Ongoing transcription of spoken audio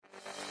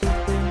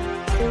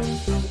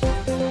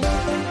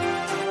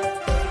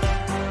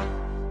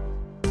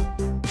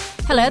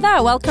Hello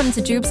there, welcome to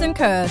Jubes &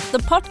 Co, the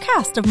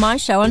podcast of my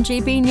show on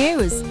GB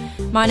News.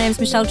 My name's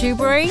Michelle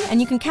Dewberry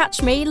and you can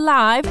catch me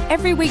live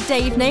every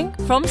weekday evening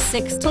from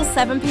 6 till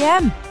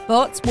 7pm.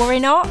 But worry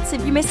not,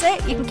 if you miss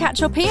it, you can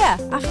catch up here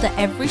after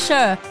every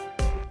show.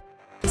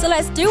 So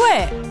let's do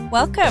it.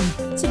 Welcome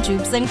to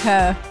Jubes &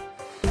 Co.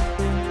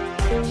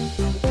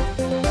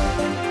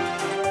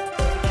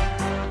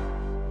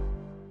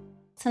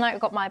 Tonight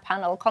we've got my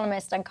panel,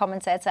 columnist and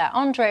commentator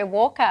Andre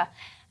Walker,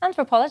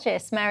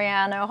 anthropologist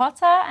Marianne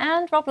O'Hotter,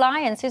 and Rob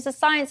Lyons, who's the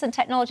Science and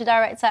Technology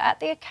Director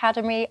at the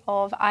Academy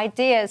of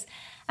Ideas.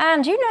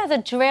 And you know the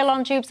drill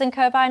on Jubes &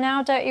 Co by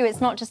now, don't you? It's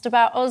not just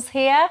about us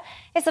here,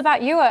 it's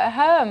about you at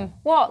home.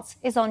 What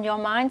is on your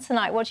mind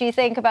tonight? What do you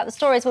think about the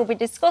stories we'll be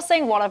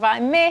discussing? What have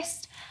I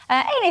missed?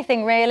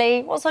 Anything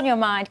really. What's on your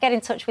mind? Get in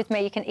touch with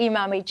me. You can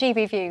email me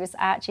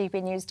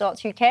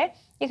gbviews@gbnews.uk.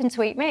 You can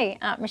tweet me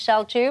at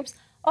Michelle Jubes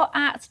or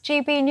at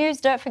GB News.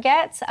 Don't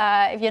forget,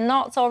 if you're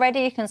not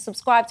already, you can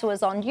subscribe to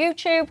us on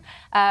YouTube.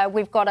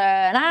 We've got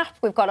an app,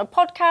 we've got a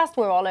podcast,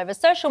 we're all over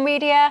social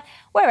media,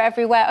 we're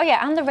everywhere. Oh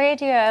yeah, and the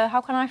radio. How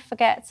can I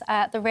forget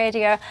the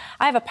radio?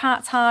 I have a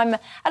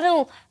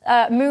little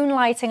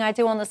moonlighting I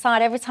do on the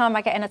side. Every time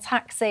I get in a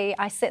taxi,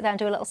 I sit there and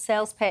do a little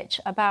sales pitch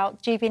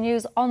about GB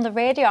News on the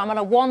radio. I'm on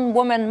a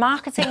one-woman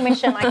marketing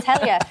mission, I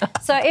tell you.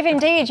 So if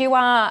indeed you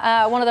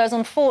are one of those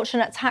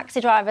unfortunate taxi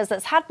drivers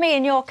that's had me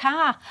in your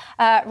car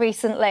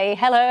recently,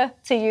 hello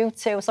to you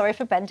too. Sorry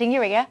for bending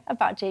your ear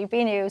about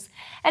GB News.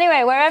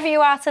 Anyway, wherever you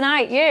are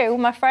tonight, you,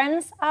 my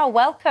friends, are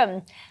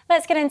welcome.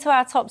 Let's get into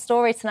our top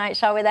story tonight,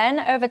 shall we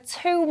then? Over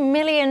 2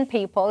 million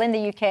people in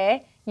the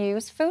UK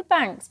use food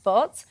banks,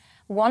 but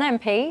one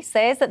MP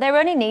says that they're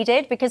only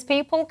needed because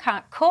people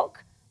can't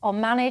cook or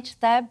manage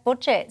their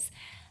budgets.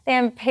 The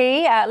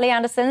MP, Lee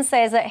Anderson,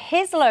 says that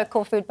his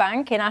local food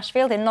bank in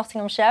Ashfield in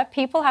Nottinghamshire,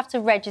 people have to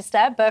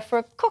register both for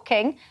a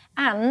cooking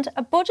and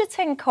a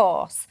budgeting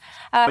course.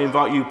 I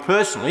invite you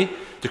personally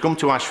to come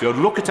to Ashfield,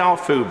 look at our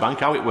food bank,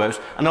 how it works,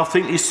 and I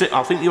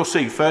think you'll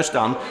see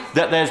firsthand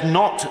that there's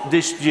not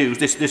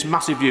this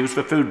massive use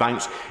for food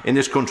banks in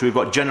this country. We've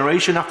got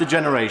generation after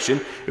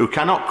generation who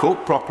cannot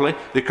cook properly,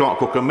 they can't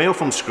cook a meal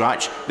from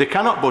scratch, they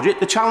cannot budget.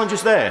 The challenge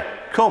is there.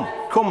 Come,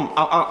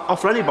 I'll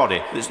offer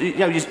anybody.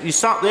 You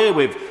sat there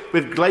with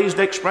glazed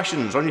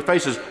expressions on your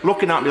faces,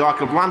 looking at me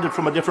like I've landed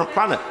from a different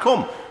planet.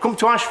 Come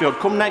to Ashfield,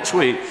 come next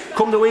week,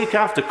 come the week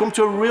after, come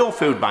to a real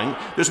food bank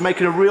that's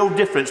making a real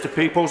difference to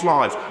people's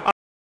lives.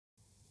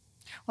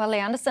 Well, Lee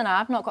Anderson,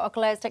 I've not got a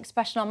glazed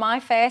expression on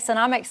my face, and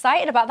I'm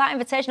excited about that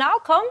invitation.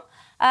 I'll come.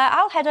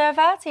 I'll head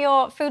over to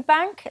your food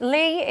bank.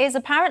 Lee is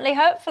apparently,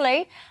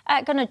 hopefully,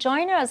 going to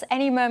join us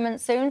any moment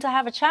soon to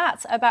have a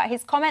chat about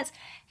his comments.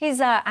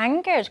 He's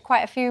angered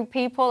quite a few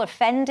people,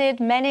 offended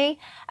many,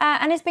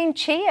 and he's been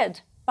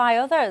cheered by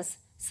others.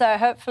 So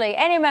hopefully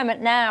any moment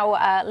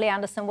now, Lee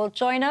Anderson will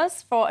join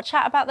us for a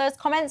chat about those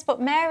comments.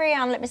 But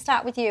Mary-Anne, let me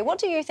start with you. What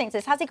do you think of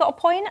this? Has he got a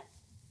point?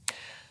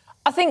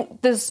 I think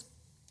it's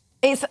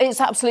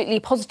absolutely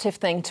a positive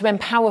thing to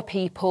empower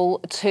people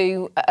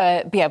to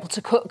be able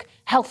to cook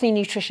healthy,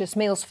 nutritious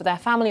meals for their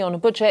family on a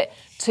budget,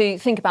 to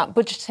think about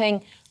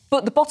budgeting.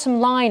 But the bottom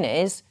line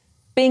is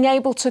being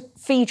able to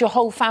feed your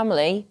whole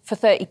family for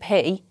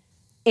 30p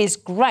is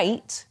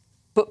great,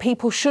 but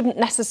people shouldn't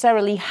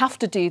necessarily have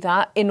to do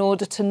that in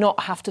order to not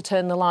have to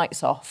turn the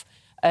lights off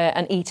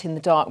and eat in the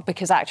dark,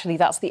 because actually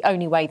that's the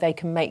only way they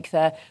can make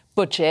their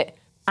budget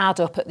add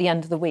up at the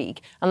end of the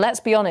week. And let's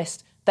be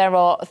honest, there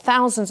are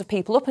thousands of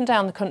people up and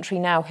down the country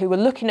now who are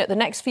looking at the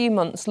next few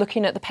months,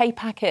 looking at the pay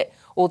packet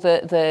or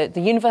the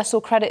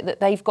universal credit that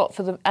they've got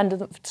for the end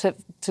of to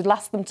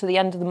last them to the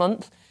end of the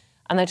month,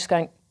 and they're just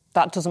going,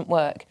 that doesn't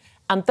work.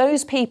 And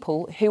those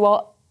people who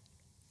are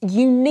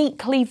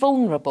uniquely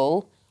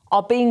vulnerable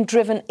are being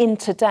driven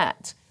into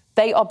debt.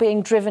 They are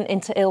being driven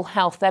into ill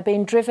health. They're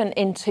being driven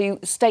into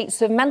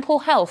states of mental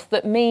health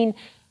that mean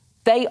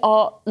they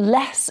are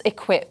less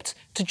equipped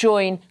to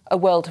join a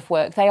world of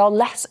work. They are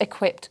less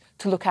equipped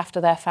to look after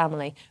their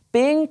family.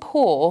 Being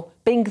poor,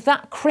 being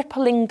that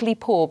cripplingly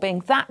poor, being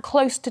that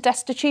close to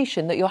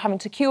destitution that you're having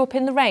to queue up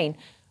in the rain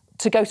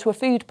to go to a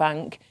food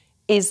bank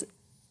is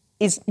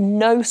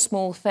no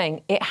small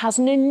thing. It has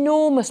an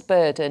enormous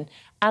burden,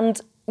 and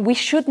we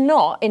should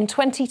not, in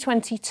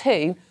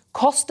 2022,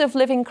 cost of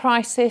living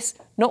crisis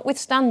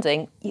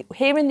notwithstanding,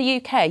 here in the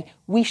UK,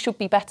 we should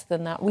be better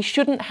than that. We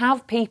shouldn't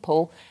have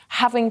people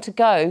having to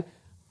go,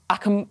 I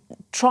can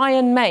try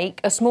and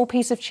make a small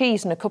piece of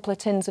cheese and a couple of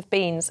tins of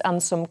beans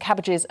and some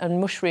cabbages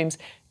and mushrooms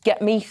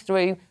get me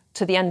through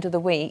to the end of the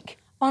week.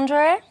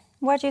 Andre,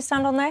 where do you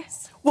stand on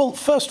this? Well,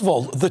 first of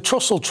all, the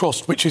Trussell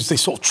Trust, which is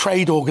this sort of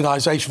trade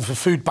organisation for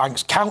food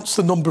banks, counts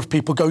the number of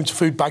people going to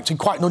food banks in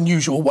quite an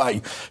unusual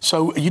way.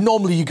 So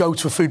normally you go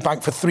to a food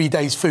bank for 3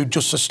 days' food,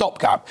 just a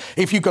stopgap.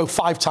 If you go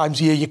 5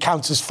 times a year, you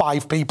count as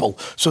 5 people.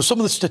 So some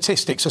of the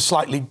statistics are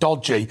slightly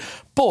dodgy.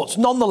 But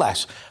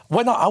nonetheless,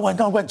 when I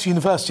went to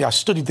university, I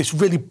studied this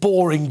really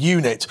boring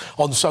unit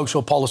on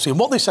social policy. And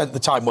what they said at the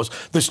time was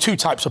there's 2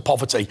 types of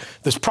poverty.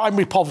 There's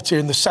primary poverty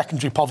and there's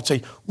secondary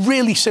poverty.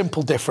 Really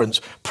simple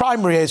difference.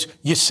 Primary is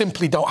you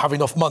simply don't have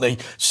enough money.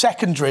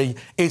 Secondary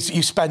is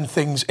you spend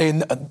things in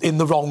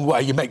the wrong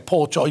way. You make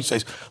poor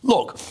choices.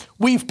 Look,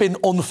 we've been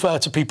unfair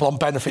to people on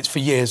benefits for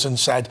years and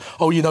said,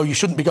 oh, you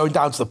shouldn't be going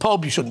down to the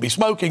pub, you shouldn't be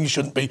smoking, you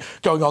shouldn't be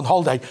going on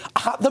holiday.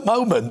 At the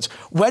moment,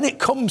 when it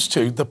comes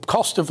to the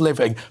cost of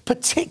living,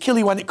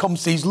 particularly when it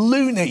comes to these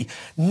loony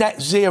net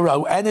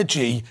zero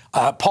energy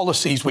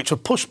policies which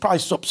have pushed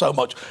prices up so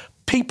much,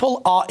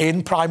 people are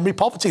in primary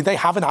poverty. They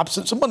have an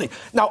absence of money.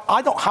 Now,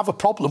 I don't have a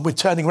problem with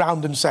turning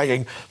around and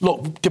saying,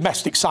 look,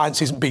 domestic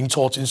science isn't being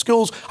taught in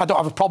schools. I don't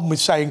have a problem with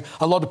saying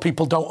a lot of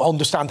people don't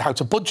understand how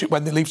to budget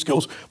when they leave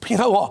schools. But you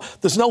know what?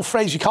 There's no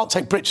phrase, you can't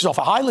take britches off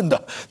a Highlander.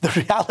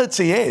 The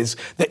reality is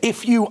that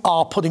if you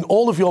are putting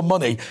all of your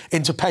money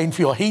into paying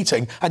for your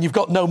heating and you've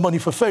got no money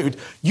for food,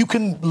 you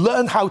can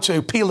learn how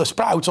to peel a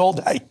sprout all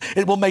day.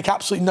 It will make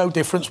absolutely no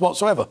difference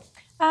whatsoever.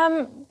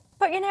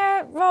 But,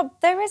 Rob,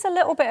 there is a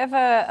little bit of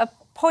a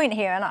point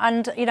here,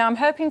 and I'm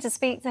hoping to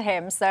speak to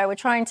him, so we're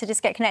trying to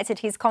just get connected.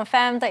 He's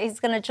confirmed that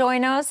he's going to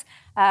join us,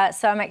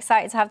 so I'm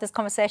excited to have this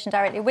conversation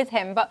directly with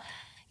him. But,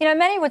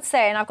 many would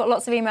say, and I've got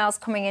lots of emails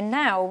coming in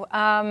now,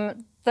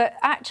 that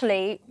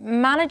actually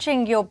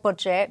managing your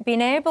budget,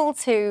 being able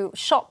to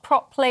shop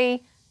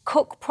properly,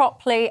 cook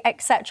properly,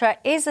 etc.,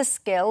 is a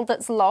skill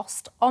that's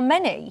lost on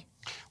many.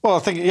 Well, I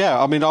think,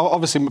 I mean,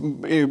 obviously,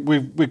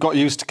 we've got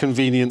used to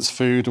convenience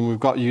food and we've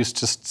got used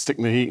to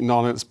sticking the heating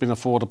on, it's been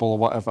affordable or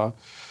whatever.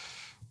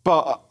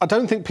 But I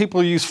don't think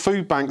people use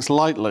food banks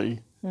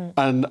lightly.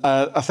 And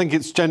I think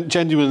it's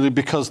genuinely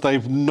because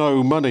they've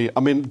no money.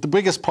 I mean, the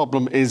biggest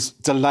problem is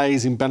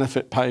delays in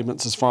benefit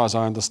payments, as far as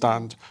I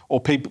understand,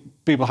 or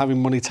people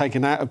having money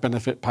taken out of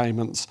benefit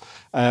payments.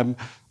 And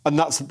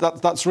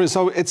that's really,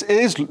 so it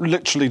is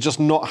literally just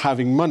not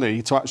having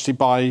money to actually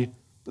buy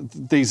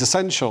these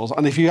essentials.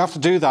 And if you have to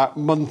do that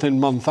month in,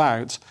 month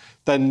out,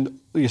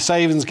 then your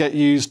savings get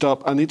used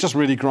up and it just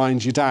really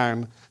grinds you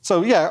down.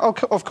 So,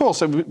 of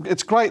course,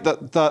 it's great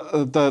that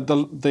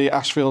the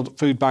Ashfield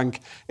Food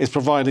Bank is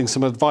providing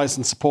some advice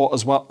and support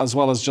as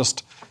well as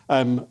just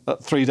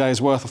 3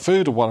 days' worth of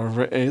food or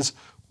whatever it is.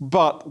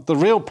 But the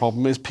real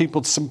problem is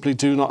people simply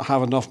do not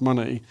have enough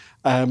money.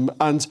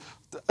 And,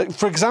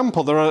 for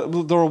example, there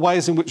are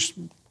ways in which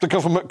the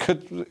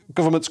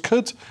governments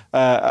could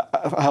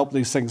help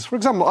these things. For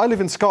example, I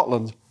live in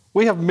Scotland.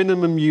 We have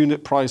minimum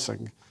unit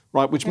pricing,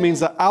 right, which means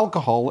that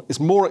alcohol is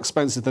more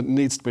expensive than it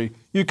needs to be.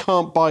 You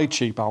can't buy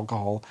cheap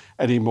alcohol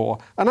anymore.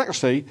 And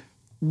actually,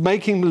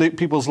 making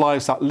people's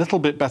lives that little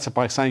bit better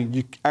by saying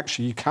you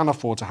can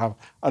afford to have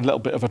a little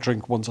bit of a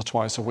drink once or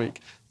twice a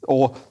week.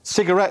 Or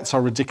cigarettes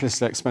are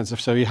ridiculously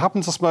expensive. So you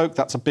happen to smoke,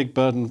 that's a big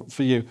burden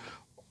for you.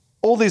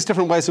 All these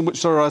different ways in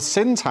which there are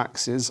sin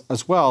taxes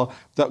as well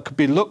that could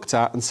be looked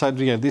at and said,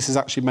 this is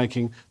actually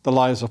making the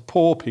lives of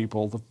poor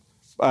people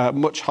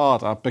much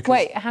harder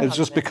because it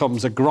just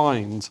becomes a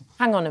grind.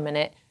 Hang on a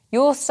minute.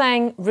 You're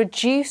saying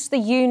reduce the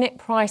unit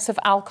price of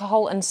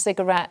alcohol and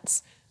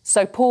cigarettes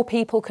so poor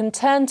people can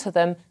turn to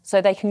them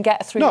so they can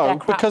get through their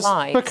crap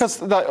lives? Because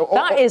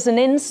that is an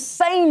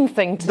insane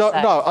thing to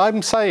say. No,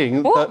 I'm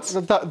saying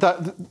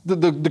that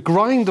the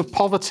grind of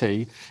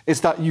poverty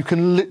is that you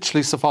can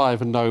literally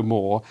survive and no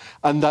more,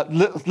 and that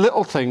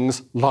little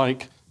things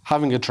like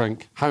having a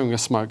drink, having a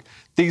smoke,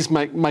 these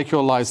make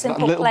your lives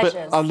simple a little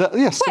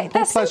pleasures.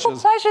 Simple pleasures. Simple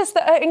pleasures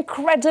that are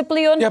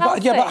incredibly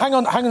unhealthy. Yeah, but hang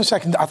on a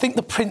second. I think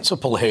the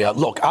principle here,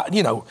 look,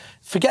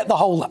 forget the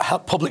whole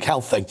public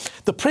health thing.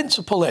 The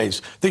principle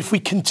is that if we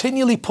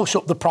continually push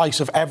up the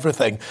price of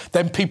everything,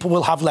 then people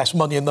will have less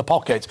money in the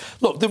pocket.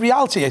 Look, the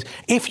reality is,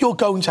 if you're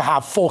going to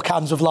have 4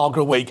 cans of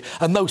lager a week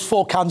and those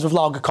 4 cans of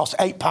lager cost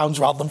 £8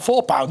 rather than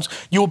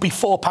 £4, you will be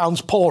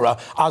 £4 poorer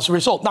as a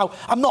result. Now,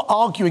 I'm not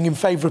arguing in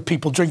favour of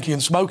people drinking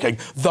and smoking,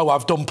 though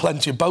I've done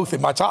plenty of both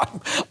in my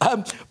time.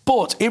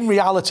 But in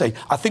reality,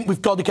 I think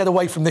we've got to get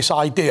away from this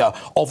idea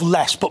of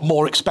less but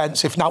more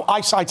expensive. Now,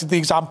 I cited the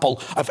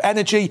example of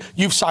energy.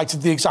 You've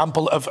cited the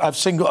example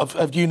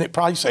of unit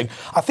pricing.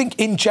 I think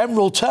in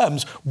general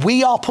terms,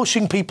 we are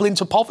pushing people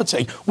into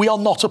poverty. We are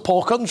not a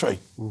poor country.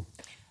 Can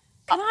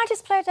I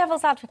just play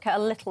devil's advocate a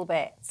little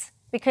bit?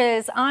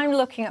 Because I'm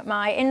looking at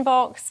my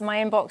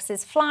inbox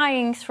is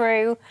flying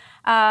through,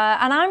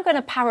 and I'm going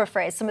to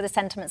paraphrase some of the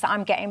sentiments that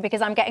I'm getting because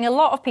I'm getting a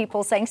lot of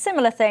people saying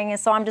similar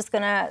things, so I'm just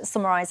going to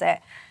summarise it.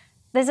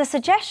 There's a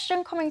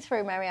suggestion coming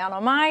through, Marianne,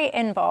 on my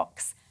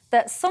inbox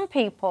that some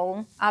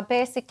people are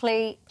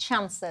basically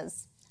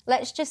chancers.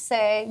 Let's just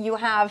say you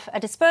have a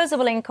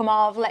disposable income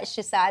of, let's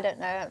just say, I don't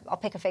know, I'll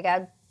pick a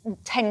figure,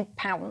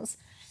 £10.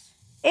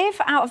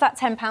 if out of that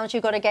 £10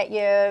 you've got to get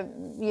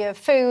your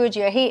food,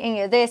 your heating,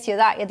 your this, your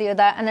that, your the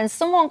other, and then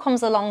someone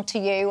comes along to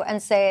you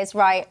and says,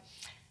 right,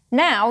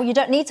 now you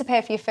don't need to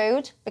pay for your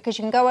food because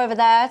you can go over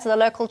there to the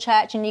local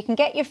church and you can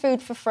get your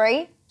food for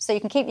free, so you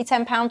can keep your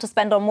 £10 to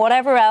spend on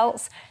whatever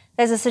else.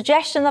 There's a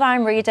suggestion that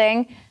I'm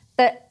reading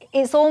that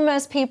it's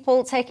almost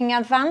people taking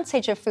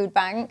advantage of food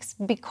banks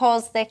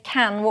because they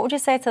can. What would you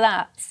say to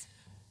that?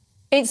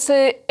 It's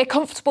a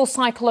comfortable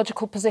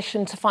psychological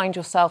position to find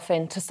yourself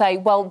in, to say,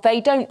 well,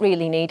 they don't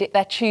really need it.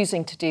 They're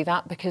choosing to do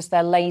that because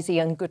they're lazy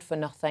and good for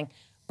nothing.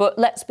 But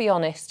let's be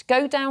honest,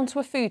 go down to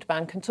a food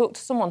bank and talk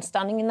to someone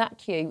standing in that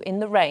queue in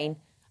the rain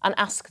and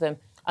ask them,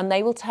 and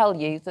they will tell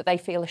you that they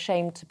feel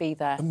ashamed to be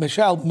there.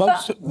 Michelle,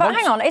 But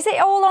hang on, is it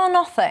all or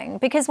nothing?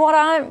 Because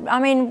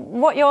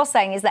what you're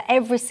saying is that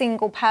every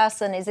single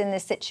person is in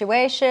this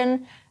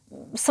situation.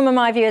 Some of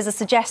my viewers are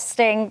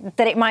suggesting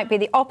that it might be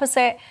the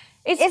opposite.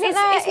 Isn't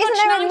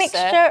there a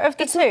mixture of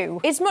the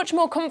two? It's much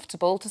more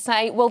comfortable to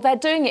say, well, they're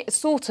doing it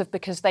sort of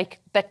because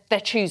they're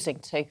choosing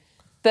to.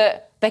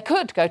 That they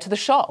could go to the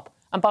shop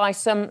and buy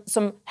some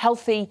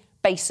healthy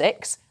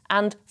basics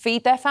and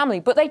feed their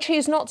family, but they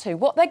choose not to.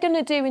 What they're going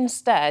to do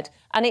instead,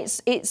 and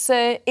it's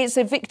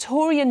a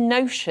Victorian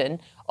notion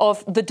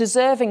of the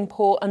deserving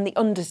poor and the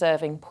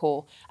undeserving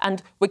poor,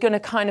 and we're going to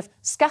kind of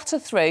scatter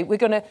through. We're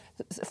going to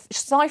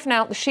siphon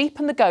out the sheep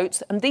and the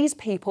goats, and these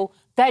people,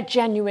 they're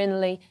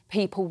genuinely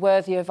people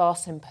worthy of our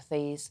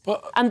sympathies.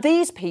 And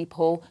these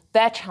people,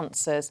 their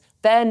chances,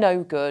 they're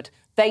no good.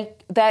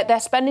 They're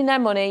spending their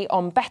money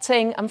on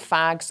betting and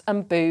fags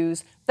and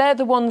booze. They're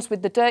the ones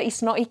with the dirty,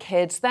 snotty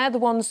kids. They're the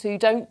ones who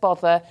don't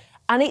bother.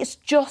 And it's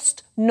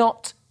just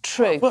not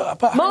true.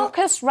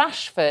 Marcus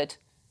Rashford,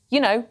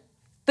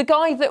 the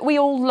guy that we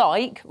all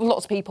like,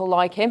 lots of people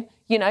like him,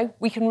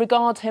 we can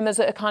regard him as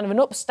a kind of an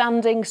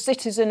upstanding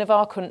citizen of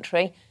our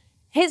country.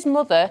 His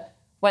mother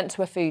went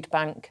to a food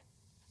bank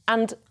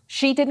and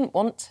she didn't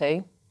want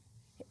to.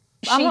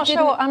 I'm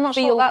not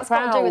sure that's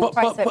got to do with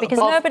Brexit because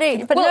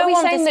no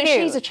one disputes that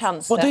she's a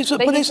chancellor.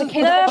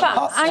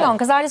 Hang on,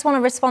 because I just want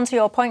to respond to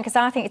your point because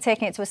I think you're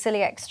taking it to a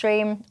silly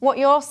extreme. What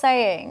you're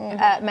saying,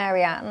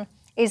 Mary-Anne,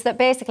 is that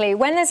basically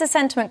when there's a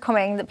sentiment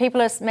coming that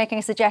people are making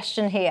a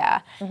suggestion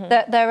here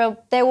that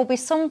there will be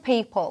some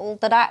people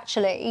that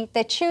actually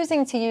they're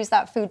choosing to use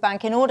that food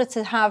bank in order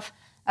to have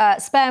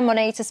spare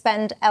money to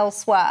spend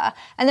elsewhere.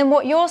 And then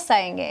what you're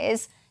saying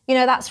is,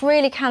 that's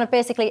really kind of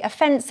basically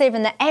offensive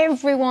and that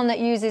everyone that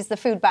uses the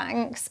food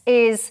banks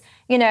is,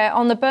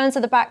 on the burns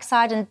of the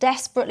backside and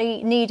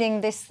desperately needing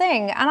this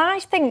thing. And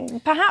I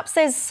think perhaps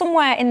there's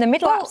somewhere in the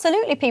middle,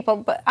 absolutely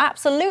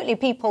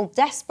people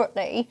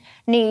desperately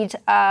need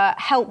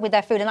help with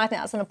their food. And I think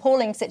that's an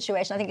appalling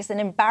situation. I think it's an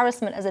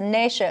embarrassment as a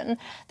nation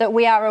that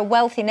we are a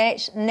wealthy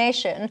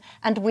nation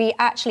and we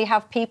actually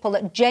have people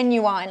that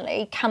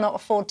genuinely cannot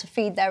afford to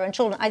feed their own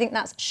children. I think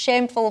that's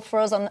shameful for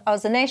us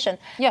as a nation.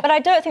 Yeah. But I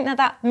don't think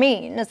that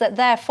means that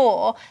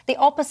therefore the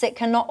opposite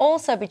cannot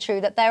also be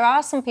true, that there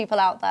are some people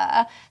out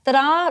there that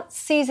are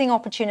seizing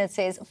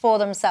opportunities for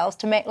themselves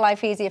to make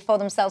life easier for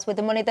themselves with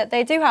the money that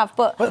they do have.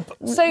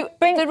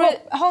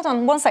 Hold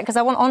on one sec, because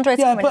I want Andre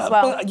to come in as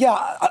well.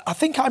 I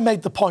think I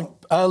made the point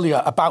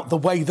earlier about the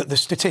way that the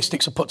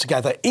statistics are put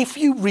together. If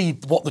you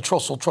read what the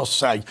Trussell Trust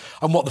say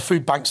and what the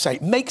food banks say,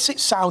 it makes it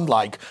sound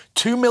like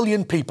 2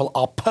 million people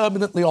are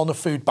permanently on a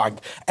food bank.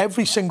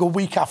 Every single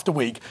week after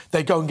week,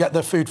 they go and get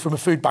their food from a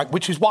food bank,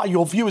 which is why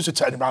your viewers are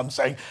turning around and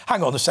saying,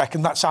 hang on a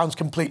second, that sounds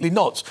completely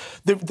nuts.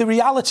 The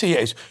reality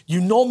is you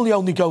normally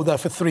only go there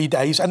for 3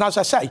 days. And as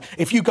I say,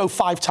 if you go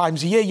 5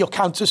 times a year, you'll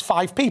count as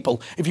 5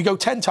 people. If you go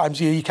 10 times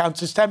a year, you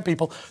count as 10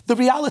 people. The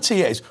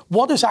reality is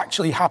what has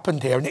actually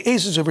happened here, and it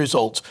is as a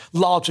result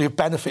largely of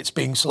benefits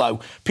being slow.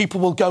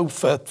 People will go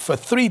for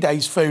 3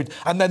 days food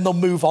and then they'll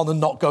move on and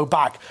not go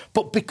back.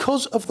 But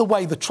because of the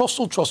way the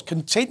Trussell Trust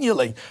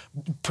continually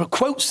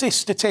quotes this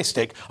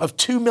statistic of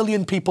 2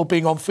 million people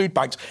being on food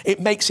banks, it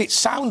makes it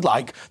sound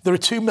like there are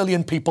 2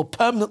 million people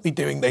permanently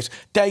doing this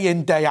day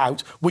in, day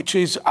out, which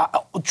is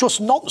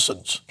just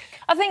nonsense.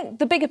 I think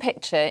the bigger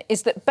picture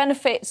is that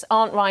benefits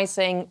aren't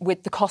rising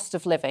with the cost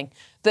of living,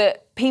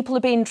 that people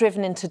are being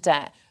driven into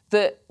debt,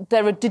 that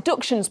there are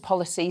deductions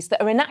policies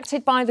that are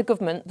enacted by the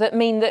government that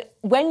mean that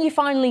when you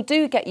finally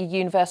do get your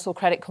universal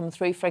credit come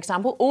through, for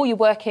example, or your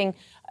working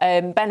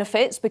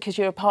benefits because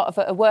you're a part of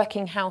a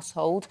working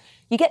household,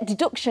 you get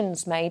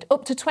deductions made.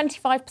 Up to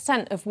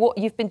 25% of what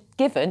you've been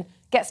given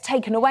gets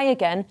taken away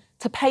again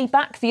to pay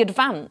back the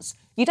advance.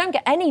 You don't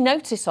get any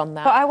notice on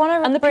that. But I want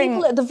to and the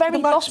people at the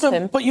very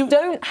bottom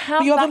don't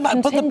have that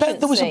contingency.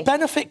 There was a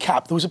benefit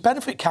cap. There was a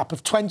benefit cap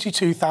of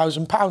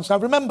 £22,000. Now,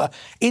 remember,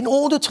 in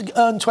order to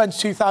earn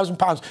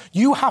 £22,000,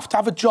 you have to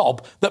have a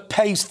job that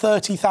pays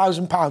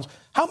 £30,000.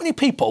 How many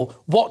people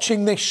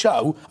watching this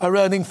show are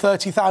earning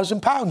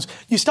 £30,000?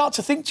 You start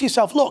to think to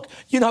yourself, look,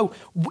 you know,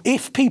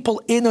 if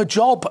people in a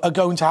job are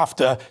going to have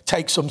to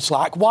take some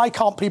slack, why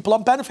can't people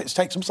on benefits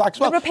take some slack as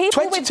well? There are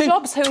people with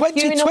jobs who are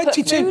queuing up at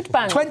food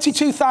banks.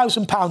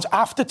 £22,000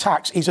 after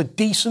tax is a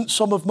decent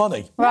sum of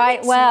money.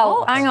 Right,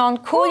 well, hang on.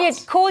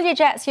 Cool your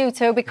jets, you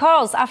two,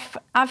 because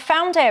I've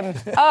found him.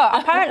 Oh,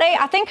 apparently,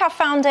 I think I've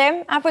found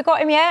him. Have we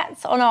got him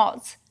yet or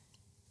not?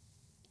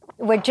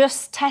 We're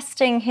just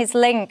testing his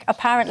link,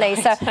 apparently.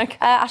 Right, so okay.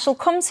 I shall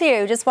come to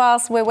you just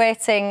whilst we're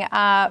waiting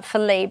for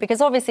Lee, because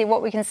obviously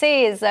what we can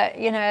see is that,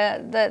 you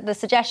know, the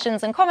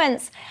suggestions and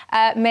comments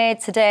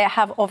made today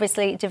have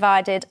obviously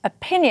divided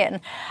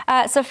opinion.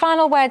 So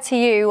final word to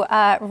you,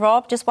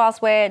 Rob, just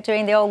whilst we're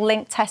doing the old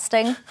link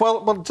testing.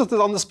 Well, just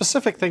on the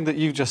specific thing that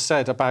you just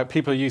said about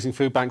people using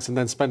food banks and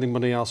then spending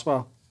money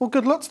elsewhere. Well,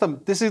 good luck to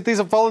them. These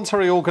are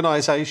voluntary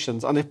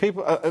organisations, and if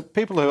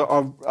people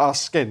who are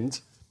skinned,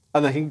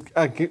 and they can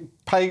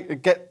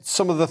get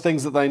some of the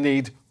things that they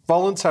need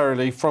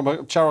voluntarily from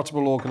a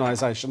charitable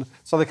organisation,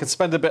 so they can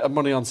spend a bit of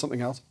money on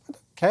something else. I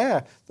don't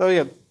care.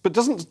 But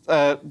doesn't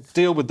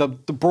deal with the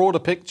broader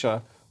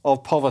picture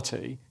of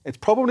poverty. It's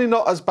probably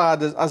not as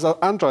bad as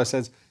Andrew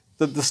says.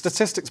 The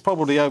statistics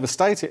probably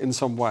overstate it in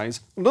some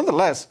ways.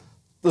 Nonetheless,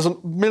 there's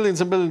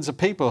millions and millions of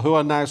people who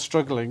are now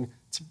struggling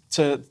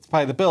to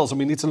pay the bills, and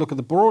we need to look at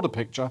the broader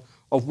picture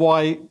of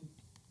why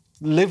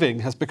living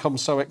has become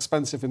so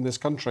expensive in this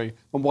country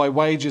and why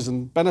wages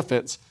and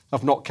benefits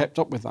have not kept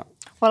up with that.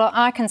 Well,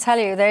 I can tell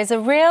you there's a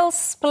real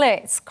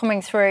split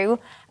coming through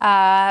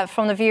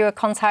from the viewer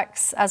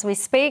contacts as we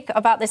speak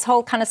about this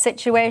whole kind of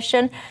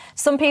situation.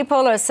 Some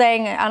people are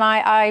saying, and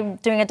I'm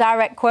doing a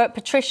direct quote,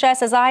 Patricia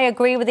says, I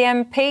agree with the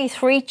MP,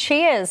 3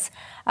 cheers.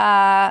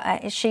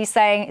 She's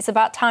saying it's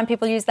about time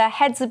people use their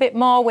heads a bit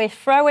more. We're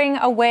throwing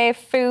away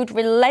food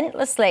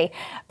relentlessly.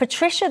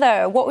 Patricia,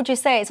 though, what would you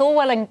say? It's all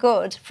well and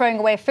good throwing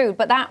away food,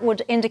 but that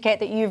would indicate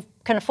that you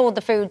can afford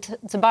the food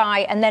to buy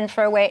and then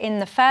throw away in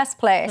the first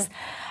place.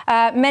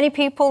 Many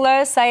people,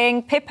 though,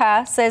 saying,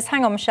 Pippa says,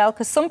 hang on, Michelle,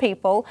 because some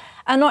people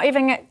are not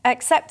even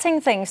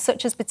accepting things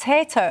such as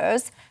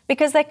potatoes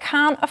because they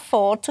can't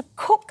afford to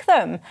cook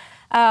them.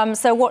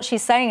 So what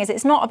she's saying is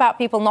it's not about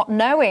people not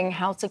knowing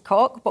how to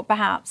cook, but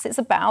perhaps it's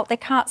about they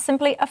can't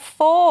simply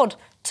afford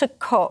to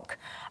cook.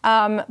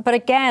 But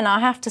again, I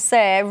have to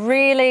say,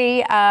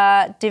 really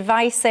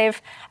divided.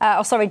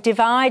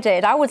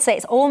 I would say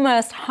it's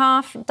almost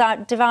half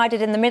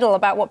divided in the middle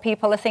about what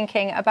people are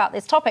thinking about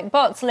this topic.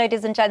 But,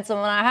 ladies and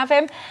gentlemen, I have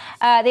him,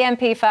 the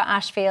MP for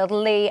Ashfield,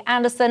 Lee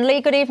Anderson. Lee,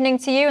 good evening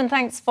to you and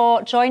thanks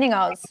for joining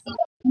us.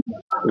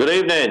 Good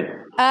evening.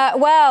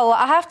 Well,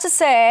 I have to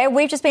say,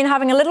 we've just been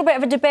having a little bit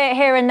of a debate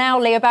here and now,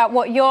 Lee, about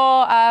what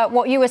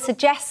you were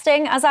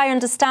suggesting. As I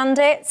understand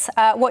it,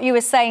 what you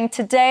were saying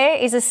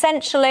today is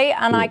essentially,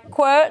 and I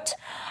quote,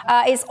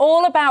 it's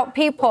all about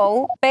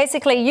people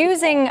basically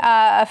using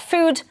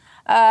food.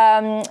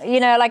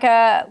 Like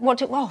a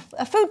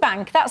food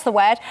bank, that's the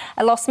word.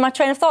 I lost my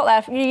train of thought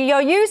there.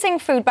 You're using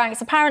food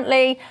banks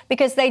apparently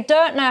because they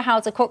don't know how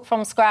to cook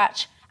from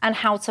scratch and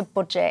how to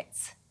budget.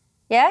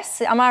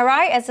 Yes, am I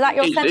right? Is that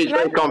your sentiment? It's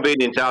very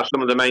convenient how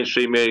some of the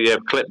mainstream media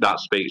have clipped that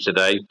speech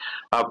today.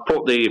 I've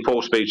put the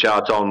full speech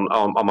out on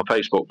my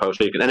Facebook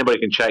post, so anybody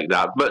can check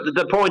that. But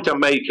the point I'm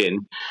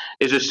making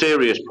is a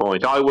serious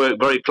point. I work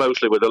very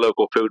closely with the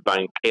local food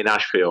bank in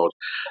Ashfield,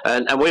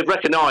 and we've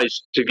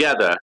recognised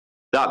together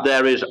that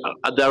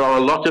there are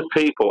a lot of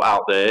people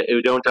out there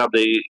who don't have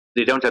the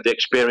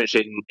experience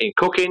in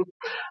cooking,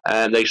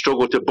 and they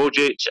struggle to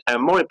budget,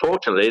 and more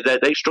importantly,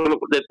 they struggle.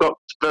 They've got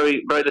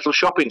very, very little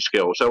shopping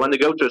skills. So when they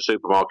go to a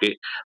supermarket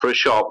for a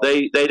shop,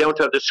 they don't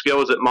have the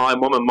skills that my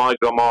mum and my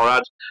grandma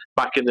had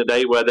back in the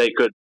day, where they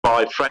could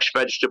buy fresh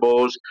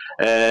vegetables,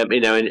 and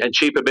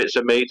cheaper bits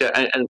of meat,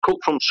 and cook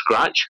from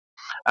scratch.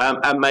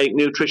 And make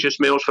nutritious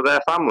meals for their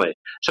family.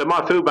 So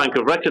my food bank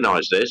have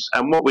recognised this,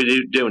 and what we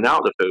do now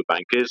at the food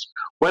bank is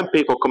when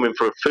people come in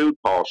for a food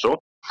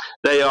parcel,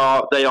 they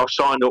are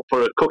signed up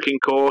for a cooking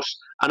course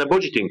and a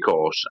budgeting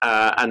course,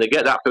 and they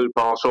get that food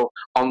parcel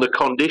on the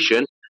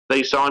condition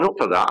they sign up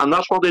for that. And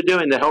that's what they're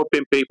doing. They're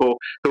helping people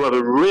who have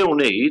a real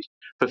need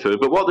for food.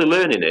 But what they're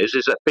learning is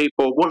that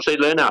people, once they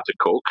learn how to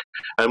cook,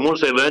 and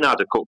once they learn how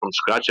to cook from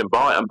scratch and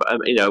buy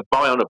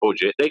on a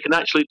budget, they can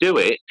actually do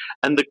it.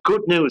 And the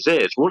good news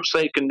is, once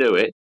they can do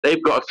it,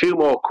 they've got a few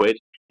more quid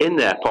in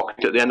their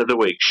pocket at the end of the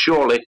week.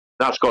 Surely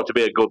that's got to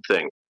be a good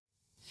thing.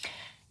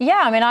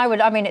 Yeah,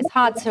 it's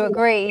hard to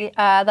agree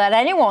that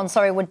anyone,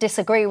 would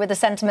disagree with the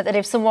sentiment that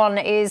if someone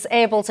is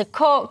able to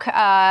cook,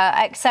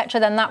 etc.,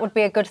 then that would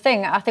be a good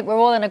thing. I think we're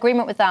all in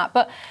agreement with that.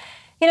 But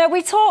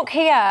we talk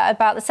here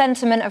about the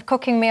sentiment of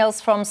cooking meals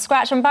from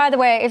scratch. And by the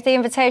way, if the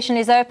invitation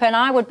is open,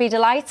 I would be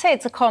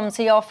delighted to come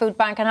to your food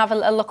bank and have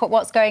a look at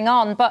what's going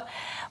on. But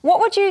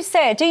what would you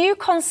say? Do you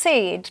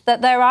concede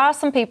that there are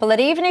some people that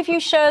even if you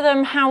show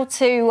them how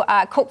to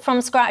cook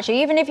from scratch,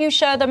 even if you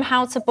show them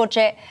how to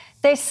budget,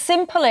 they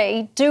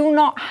simply do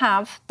not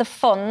have the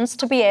funds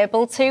to be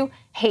able to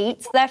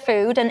heat their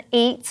food and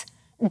eat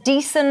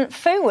decent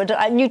food,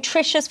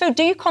 nutritious food?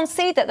 Do you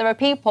concede that there are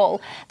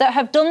people that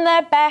have done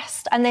their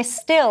best and they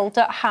still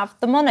don't have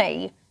the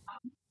money?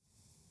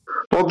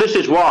 Well, this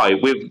is why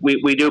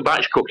we do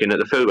batch cooking at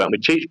the food bank. We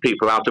teach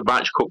people how to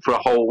batch cook for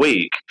a whole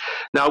week.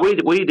 Now, we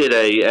did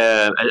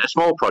a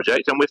small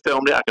project and we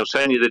filmed it. I can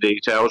send you the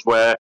details,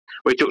 where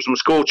we took some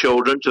school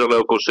children to the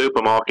local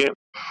supermarket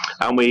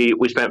and we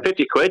spent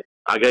 50 quid.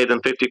 I gave them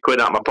 50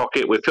 quid out of my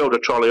pocket. We filled a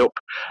trolley up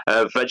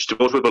of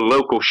vegetables with a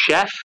local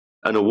chef,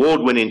 an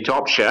award-winning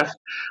top chef.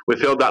 We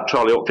filled that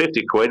trolley up,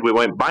 50 quid. We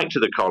went back to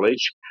the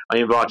college. I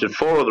invited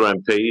 4 other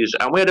MPs,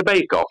 and we had a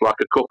bake-off, like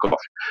a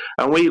cook-off.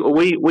 And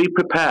we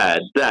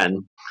prepared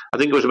then, I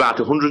think it was about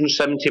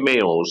 170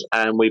 meals,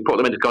 and we put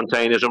them into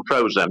containers and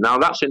froze them. Now,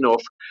 that's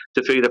enough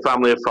to feed a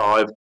family of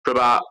 5 for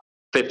about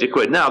 50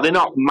 quid. Now, they're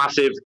not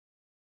massive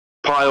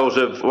piles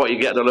of what you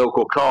get at the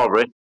local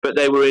carvery, but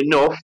they were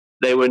enough.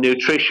 They were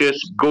nutritious,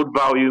 good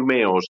value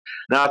meals.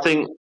 Now, I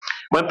think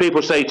when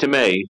people say to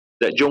me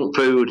that junk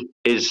food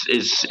is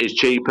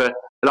cheaper,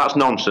 that's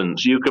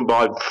nonsense. You can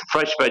buy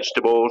fresh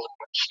vegetables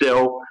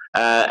still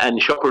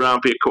and shop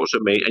around for your cuts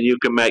of meat, and you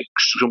can make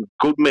some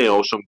good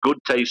meals, some good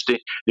tasty,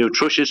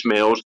 nutritious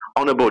meals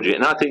on a budget.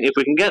 And I think if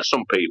we can get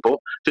some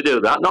people to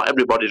do that, not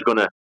everybody's going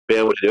to be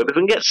able to do it, but if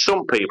we can get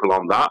some people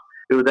on that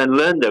who then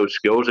learn those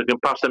skills and can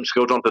pass them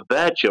skills on to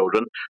their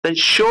children, then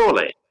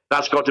surely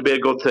that's got to be a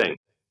good thing.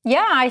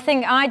 Yeah,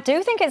 I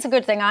do think it's a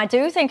good thing. I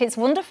do think it's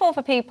wonderful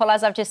for people,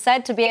 as I've just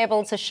said, to be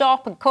able to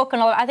shop and cook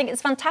and all. I think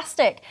it's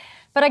fantastic.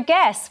 But I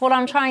guess what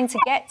I'm trying to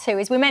get to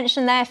is, we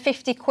mentioned there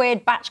 50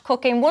 quid batch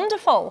cooking,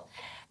 wonderful.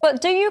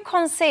 But do you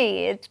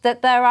concede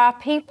that there are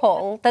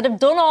people that have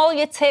done all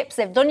your tips,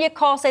 they've done your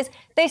courses,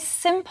 they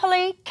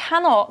simply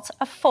cannot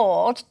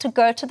afford to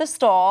go to the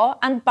store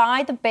and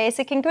buy the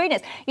basic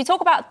ingredients? You talk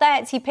about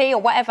 30p or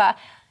whatever.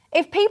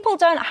 If people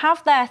don't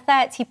have their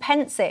 30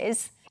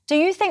 pences, do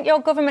you think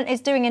your government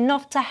is doing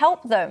enough to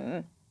help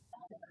them?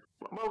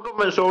 Well,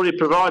 government's already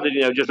provided,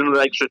 just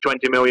another extra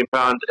 £22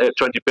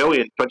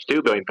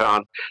 billion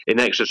in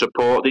extra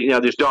support.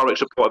 There's direct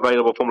support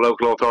available from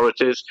local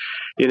authorities.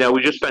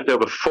 We just spent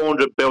over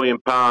 £400 billion,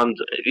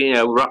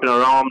 wrapping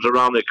our arms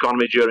around the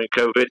economy during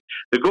COVID.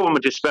 The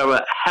government has spent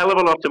a hell of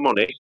a lot of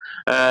money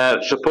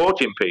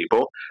supporting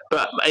people.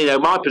 But,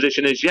 my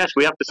position is, yes,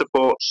 we have to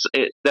support.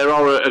 There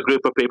are a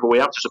group of people we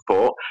have to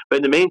support. But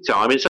in the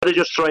meantime, instead of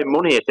just throwing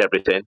money at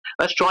everything,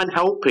 let's try and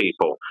help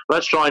people.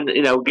 Let's try and,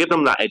 give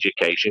them that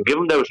education, give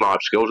them those life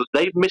skills that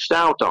they've missed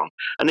out on.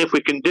 And if we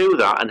can do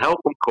that and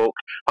help them cook,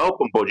 help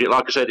them budget,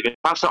 like I said, they can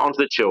pass that on to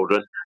the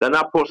children, then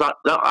that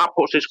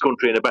puts this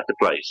country in a better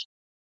place.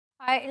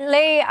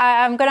 Lee,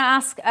 I'm going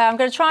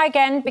to try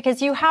again,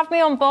 because you have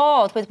me on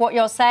board with what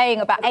you're saying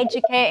about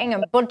educating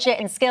and budget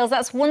and skills.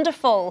 That's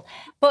wonderful.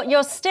 But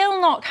you're still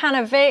not kind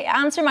of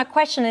answering my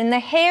question. In the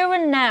here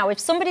and now, if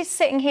somebody's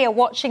sitting here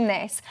watching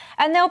this,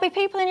 and there'll be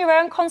people in your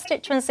own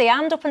constituency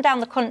and up and down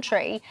the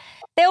country,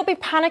 they'll be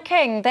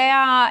panicking. They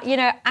are,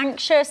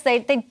 anxious. They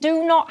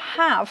do not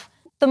have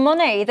the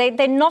money.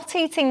 They're not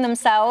eating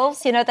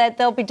themselves.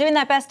 They'll be doing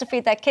their best to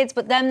feed their kids,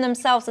 but them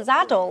themselves as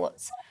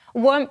adults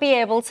won't be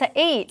able to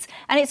eat.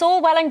 And it's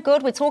all well and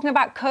good. We're talking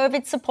about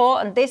COVID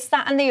support and this,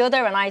 that and the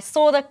other. And I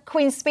saw the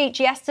Queen's speech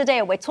yesterday,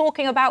 and we're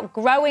talking about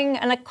growing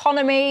an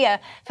economy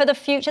for the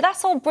future.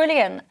 That's all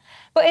brilliant.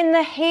 But in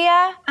the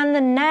here and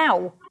the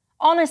now,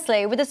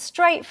 honestly, with a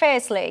straight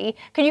face, Lee,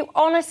 can you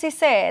honestly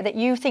say that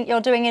you think you're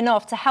doing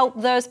enough to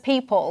help those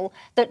people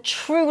that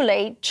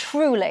truly,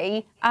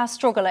 truly are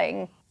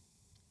struggling?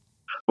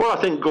 Well, I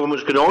think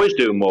governments can always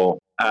do more.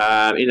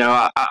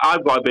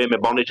 I've got to be in my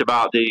bonnet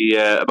about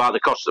the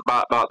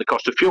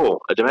cost of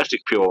fuel, domestic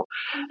fuel.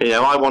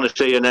 I want to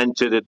see an end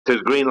to the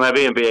green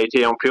levy and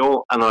VAT on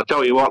fuel. And I'll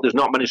tell you what, there's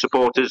not many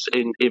supporters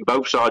in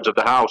both sides of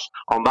the house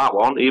on that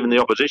one. Even the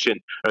opposition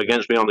are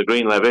against me on the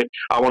green levy.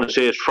 I want to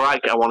see us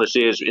frack. I want to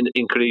see us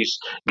increase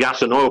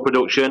gas and oil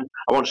production.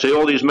 I want to see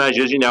all these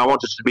measures. I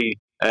want us to be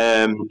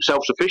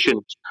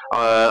self-sufficient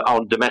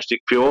on domestic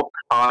fuel.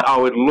 I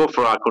would love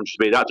for our country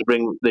to be that, to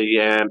bring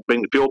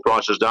the fuel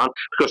prices down,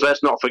 because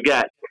let's not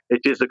forget, it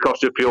is the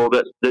cost of fuel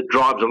that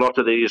drives a lot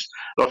of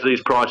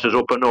these prices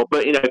up and up.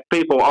 But if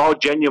people are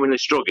genuinely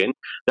struggling,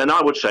 then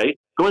I would say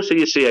go and see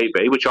your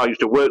CAB, which I used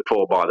to work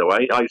for, by the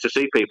way. I used to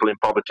see people in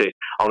poverty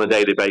on a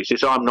daily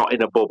basis. I'm not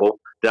in a bubble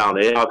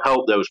down here. I've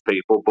helped those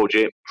people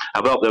budget.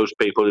 I've helped those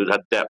people who've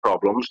had debt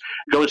problems.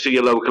 Go and see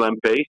your local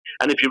MP.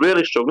 And if you're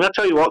really struggling, I'll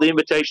tell you what, the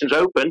invitation's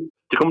open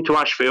to come to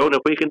Ashfield.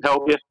 If we can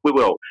help you, we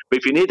will. But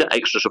if you need that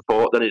extra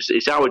support, then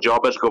it's our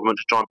job as government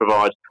to try and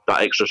provide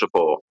that extra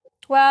support.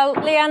 Well,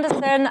 Lee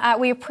Anderson,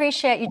 we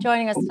appreciate you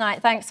joining us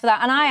tonight. Thanks for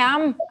that. And I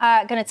am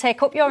going to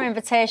take up your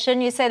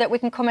invitation. You say that we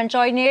can come and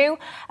join you.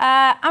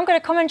 I'm going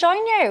to come and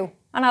join you.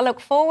 And I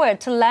look forward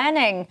to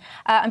learning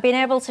and being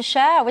able to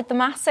share with the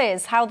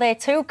masses how they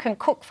too can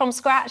cook from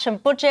scratch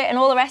and budget and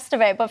all the rest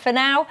of it. But for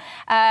now,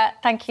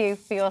 thank you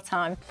for your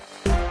time.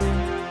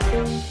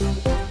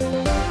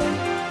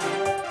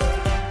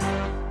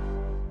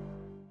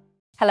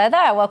 Hello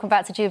there, welcome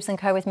back to Jubes &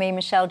 Co with me,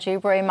 Michelle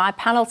Dewberry. My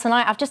panel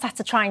tonight, I've just had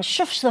to try and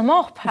shush them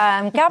up.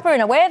 Gabbering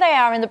away they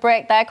are in the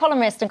break there.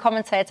 Columnist and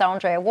commentator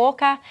Andrea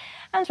Walker,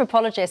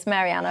 anthropologist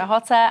Marianne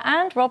O'Hotter,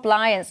 and Rob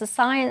Lyons, the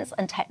Science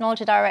and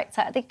Technology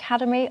Director at the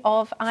Academy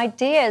of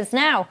Ideas.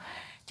 Now,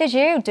 did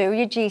you do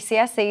your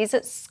GCSEs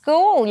at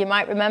school? You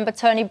might remember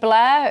Tony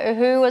Blair,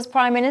 who as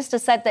Prime Minister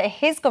said that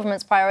his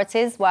government's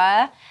priorities were,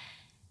 are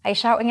you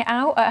shouting it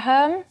out at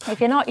home?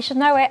 If you're not, you should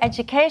know it.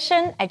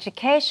 Education,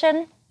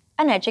 education,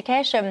 and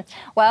education.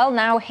 Well,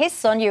 now his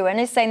son, Ewan,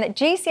 is saying that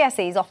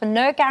GCSEs offer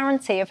no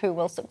guarantee of who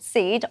will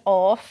succeed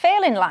or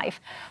fail in life.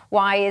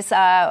 Why is,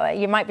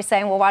 you might be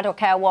saying, well, I don't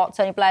care what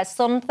Tony Blair's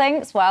son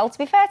thinks. Well, to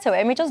be fair to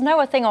him, he does know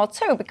a thing or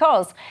two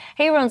because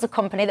he runs a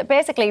company that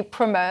basically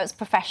promotes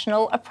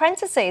professional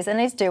apprentices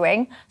and is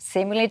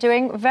seemingly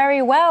doing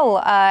very well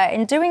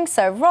in doing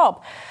so.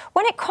 Rob,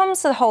 when it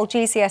comes to the whole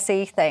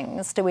GCSE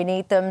things, do we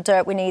need them,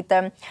 don't we need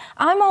them?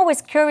 I'm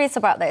always curious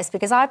about this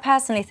because I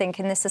personally think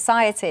in this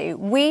society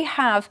we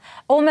have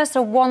almost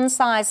a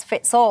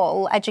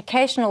one-size-fits-all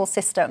educational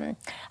system.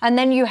 And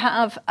then you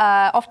have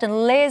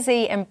often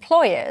lazy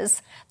employers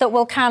that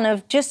will kind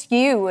of just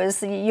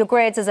use your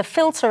grades as a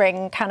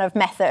filtering kind of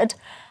method.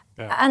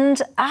 Yeah.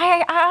 And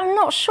I'm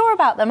not sure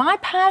about them. I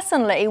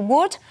personally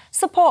would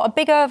support a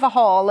big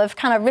overhaul of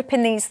kind of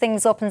ripping these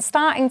things up and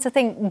starting to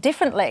think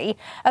differently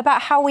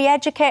about how we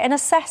educate and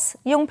assess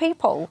young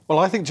people. Well,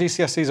 I think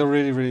GCSEs are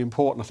really, really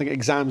important. I think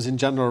exams in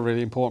general are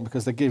really important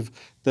because they give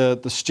the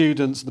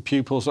students, the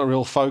pupils, a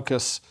real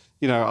focus.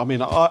 You know, I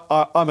mean,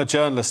 I'm a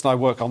journalist and I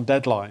work on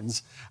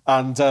deadlines,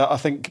 and I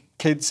think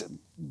kids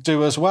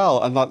do as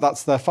well, and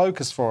that's their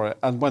focus for it.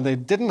 And when they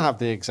didn't have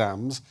the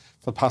exams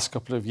for the past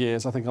couple of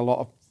years, I think a lot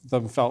of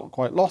them felt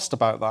quite lost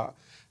about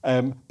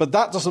that. But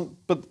that doesn't.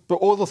 But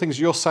all the things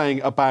you're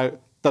saying about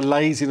the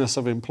laziness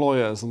of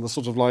employers and the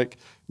sort of like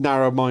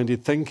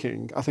narrow-minded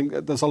thinking, I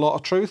think there's a lot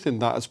of truth in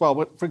that as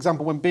well. For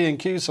example, when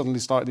B&Q suddenly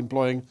started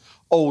employing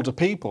older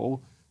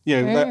people,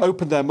 you know, they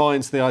opened their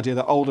minds to the idea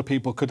that older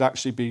people could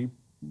actually be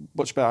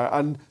much better.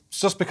 And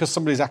just because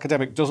somebody's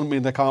academic doesn't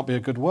mean they can't be a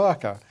good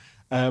worker.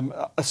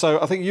 So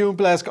I think Ewan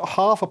Blair's got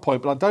half a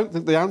point, but I don't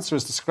think the answer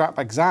is to scrap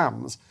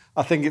exams.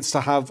 I think it's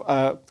to have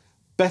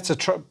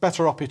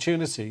better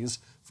opportunities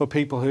for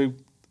people who,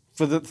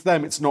 for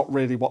them, it's not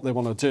really what they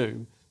want to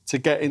do, to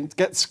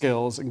get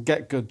skills and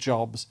get good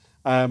jobs.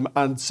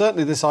 And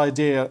certainly this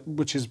idea,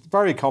 which is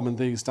very common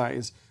these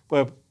days,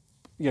 where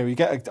you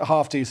get a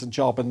half-decent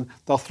job and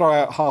they'll throw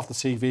out half the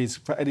CVs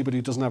for anybody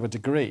who doesn't have a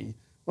degree.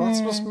 Well, that's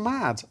just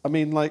mad. I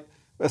mean, like,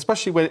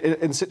 especially when,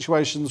 in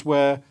situations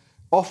where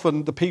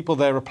often the people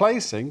they're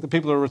replacing, the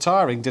people who are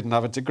retiring, didn't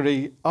have a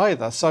degree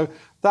either. So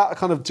that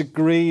kind of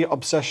degree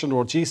obsession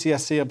or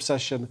GCSE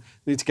obsession,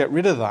 we need to get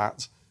rid of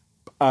that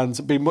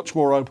and be much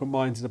more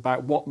open-minded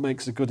about what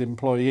makes a good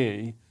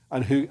employee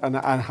and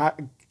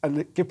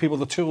give people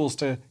the tools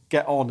to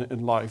get on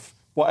in life,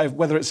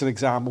 whether it's an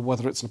exam or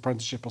whether it's an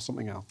apprenticeship or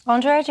something else.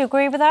 Andre, do you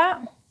agree with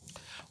that?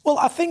 Well,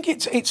 I think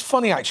it's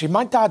funny, actually.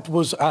 My dad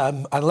was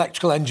an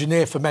electrical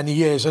engineer for many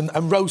years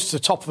and rose to the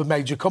top of a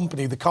major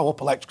company, the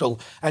Co-op Electrical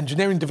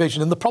Engineering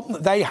Division. And the problem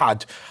that they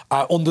had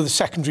under the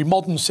secondary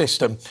modern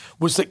system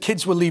was that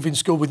kids were leaving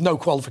school with no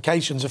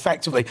qualifications,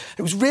 effectively.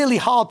 It was really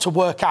hard to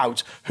work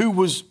out who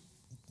was,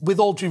 with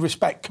all due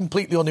respect,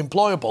 completely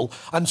unemployable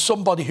and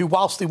somebody who,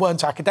 whilst they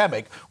weren't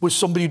academic, was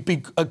somebody who'd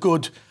be a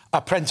good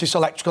apprentice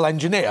electrical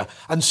engineer.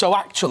 And so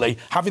actually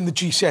having the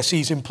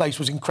GCSEs in place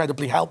was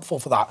incredibly helpful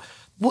for that.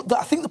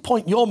 I think the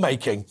point you're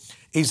making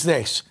is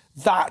this,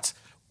 that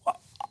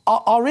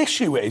our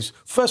issue is,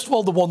 first of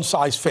all, the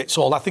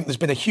one-size-fits-all. I think there's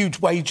been a huge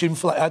grade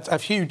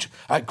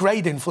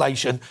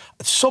inflation.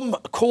 Some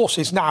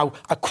courses now,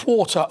 a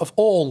quarter of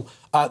all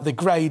the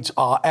grades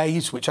are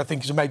A's, which I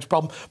think is a major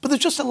problem. But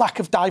there's just a lack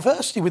of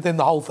diversity within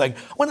the whole thing.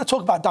 When I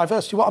talk about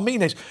diversity, what I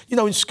mean is,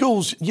 in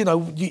schools,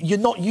 you're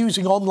not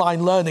using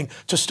online learning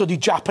to study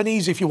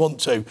Japanese if you want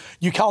to.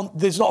 You can't.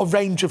 There's not a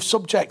range of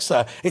subjects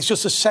there. It's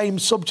just the same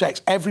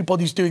subjects.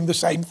 Everybody's doing the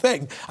same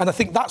thing. And I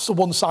think that's the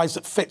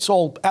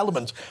one-size-that-fits-all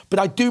element. But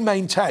I do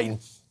maintain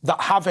that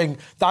having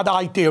that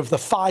idea of the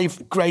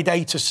 5 grade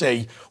A to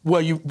C,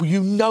 where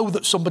you know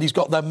that somebody's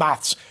got their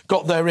maths,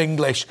 got their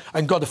English,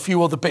 and got a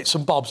few other bits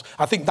and bobs,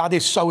 I think that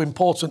is so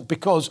important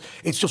because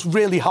it's just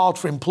really hard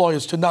for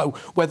employers to know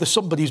whether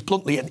somebody's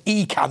bluntly an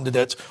E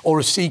candidate or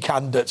a C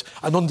candidate.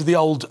 And under the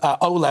old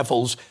O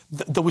levels,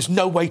 there was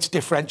no way to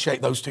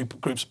differentiate those two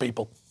groups of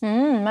people.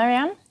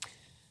 Marianne?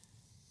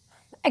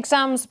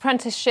 Exams,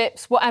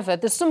 apprenticeships, whatever.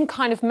 There's some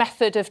kind of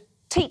method of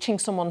teaching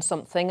someone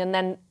something and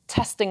then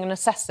testing and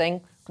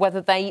assessing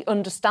whether they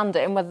understand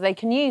it and whether they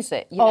can use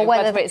it. Or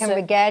whether they can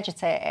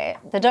regurgitate it.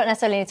 They don't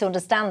necessarily need to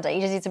understand it. You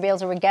just need to be able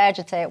to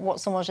regurgitate what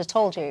someone's just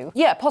told you.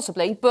 Yeah,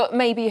 possibly. But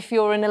maybe if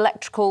you're an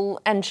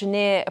electrical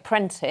engineer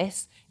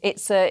apprentice,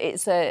 it's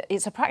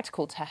a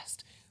practical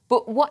test.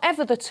 But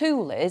whatever the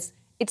tool is,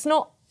 it's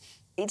not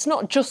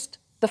just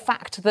the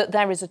fact that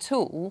there is a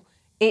tool.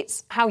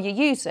 It's how you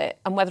use it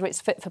and whether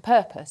it's fit for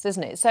purpose,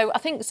 isn't it? So I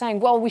think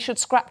saying, well, we should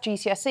scrap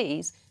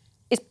GCSEs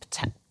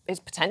is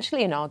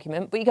potentially an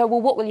argument, but you go,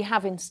 well, what will you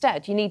have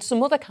instead? You need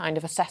some other kind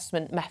of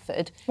assessment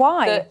method.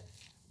 Why?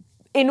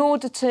 In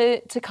order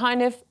to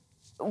kind of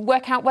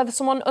work out whether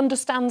someone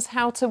understands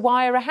how to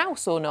wire a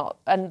house or not,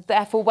 and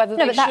therefore whether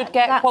they should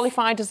get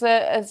qualified as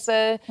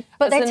an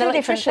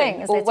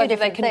electrician, or whether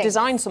they can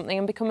design something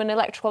and become an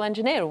electrical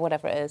engineer or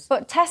whatever it is.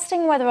 But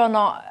testing whether or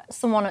not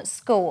someone at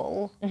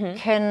school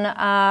can,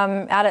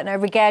 I don't know,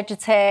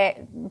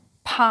 regurgitate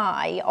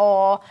pie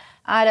or,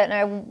 I don't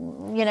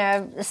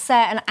know,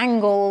 certain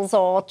angles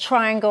or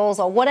triangles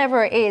or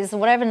whatever it is,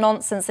 whatever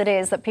nonsense it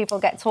is that people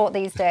get taught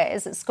these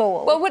days at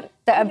school,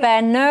 that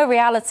bear no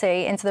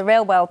reality into the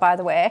real world, by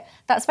the way,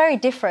 that's very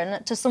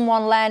different to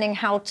someone learning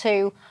how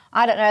to,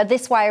 I don't know,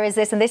 this wire is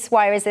this and this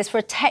wire is this for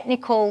a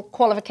technical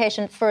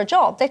qualification for a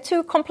job. They're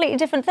two completely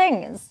different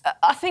things.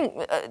 I think,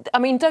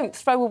 don't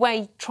throw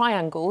away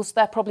triangles.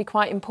 They're probably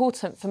quite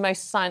important for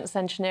most science,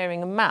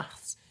 engineering and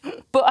maths.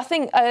 But I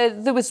think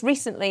there was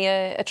recently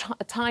a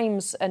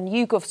Times and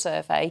YouGov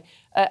survey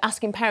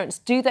asking parents,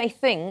 do they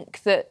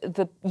think that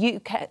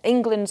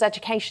England's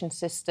education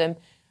system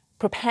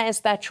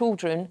prepares their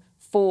children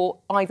for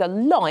either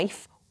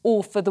life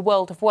or for the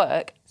world of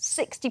work?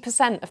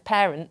 60% of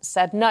parents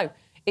said no,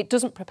 it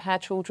doesn't prepare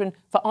children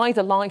for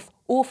either life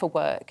or for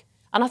work.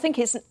 And I think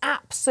it's an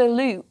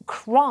absolute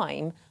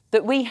crime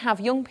that we have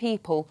young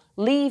people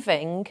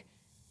leaving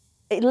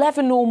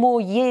 11 or more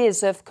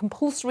years of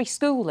compulsory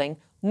schooling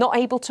not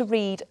able to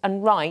read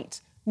and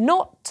write,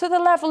 not to the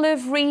level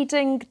of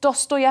reading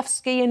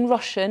Dostoevsky in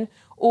Russian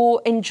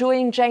or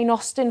enjoying Jane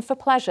Austen for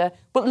pleasure,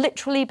 but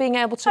literally being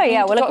able to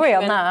read we'll agree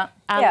on that.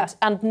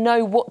 And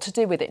know what to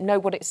do with it, know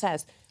what it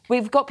says.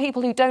 We've got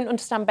people who don't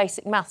understand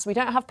basic maths. We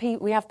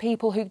have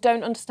people who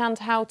don't understand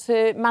how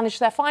to manage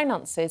their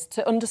finances,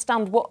 to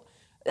understand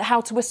how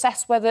to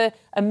assess whether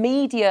a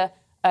media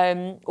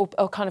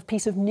or kind of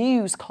piece of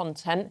news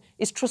content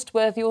is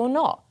trustworthy or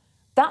not.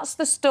 That's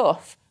the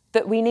stuff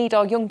that we need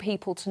our young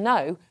people to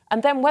know.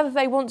 And then whether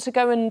they want to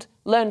go and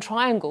learn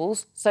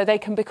triangles so they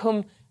can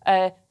become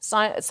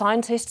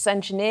scientists,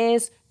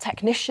 engineers,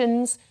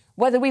 technicians,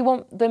 whether we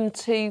want them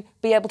to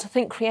be able to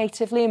think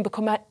creatively and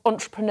become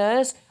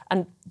entrepreneurs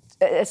and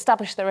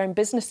establish their own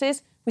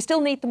businesses, we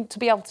still need them to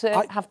be able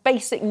to have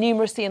basic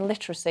numeracy and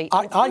literacy.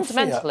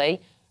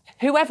 Fundamentally,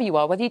 whoever you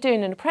are, whether you're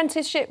doing an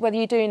apprenticeship, whether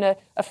you're doing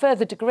a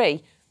further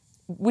degree,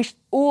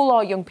 all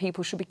our young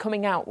people should be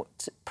coming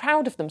out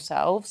proud of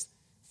themselves,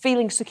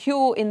 feeling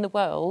secure in the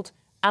world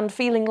and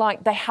feeling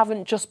like they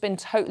haven't just been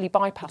totally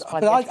bypassed by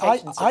the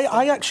education system.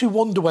 I actually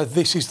wonder whether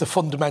this is the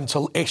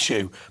fundamental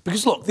issue.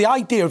 Because, look, the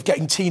idea of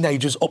getting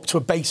teenagers up to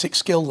a basic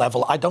skill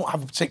level, I don't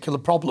have a particular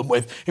problem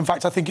with. In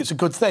fact, I think it's a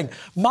good thing.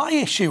 My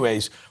issue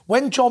is,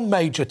 when John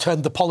Major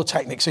turned the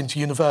polytechnics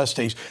into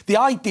universities, the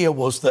idea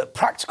was that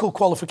practical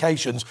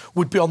qualifications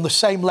would be on the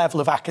same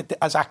level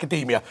as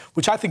academia,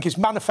 which I think is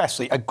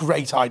manifestly a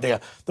great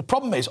idea. The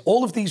problem is,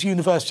 all of these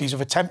universities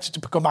have attempted to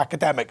become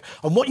academic,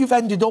 and what you've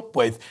ended up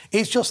with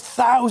is just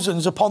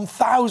thousands upon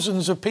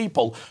thousands of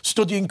people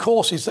studying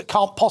courses that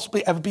can't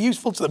possibly ever be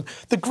useful to them.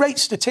 The great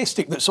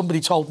statistic that somebody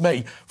told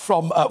me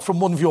from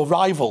one of your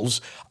rivals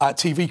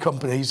TV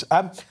companies,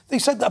 they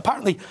said that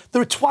apparently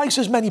there are twice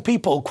as many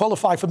people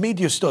qualify for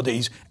media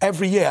studies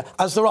every year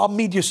as there are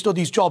media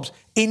studies jobs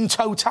in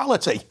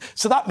totality.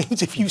 So that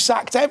means if you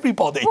sacked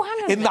everybody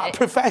in that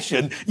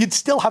profession, you'd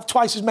still have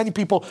twice as many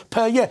people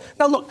per year.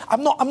 Now, look,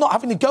 I'm not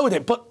having to go at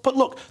it, but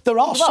look, there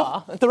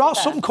are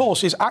some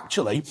courses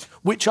actually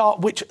which are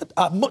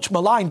much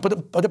maligned,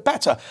 but are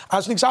better.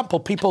 As an example,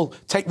 people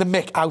take the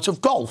mick out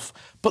of golf,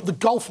 but the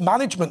golf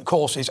management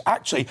courses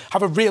actually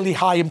have a really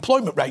high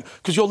employment rate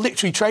because you're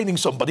literally training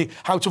somebody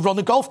how to run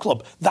a golf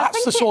club.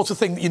 That's the sort of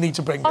thing that you need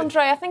to bring in.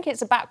 Andre, I think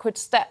it's a backward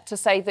step to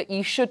say that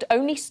you should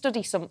only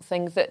study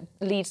something that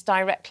leads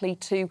directly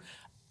to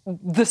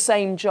the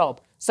same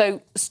job.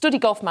 So study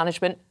golf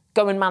management,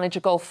 go and manage a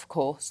golf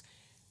course.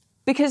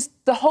 Because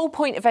the whole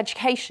point of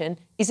education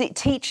is it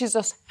teaches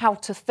us how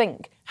to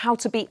think, how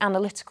to be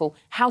analytical,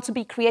 how to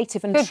be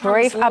creative and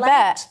translate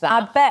that.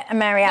 I bet,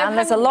 Mary-Anne,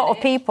 there's a lot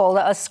of people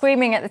that are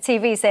screaming at the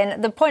TV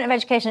saying the point of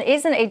education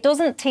it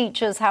doesn't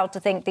teach us how to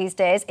think these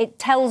days. It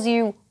tells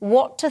you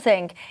what to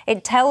think.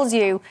 It tells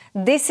you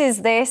this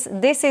is this,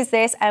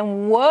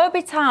 and woe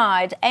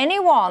betide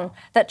anyone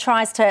that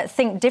tries to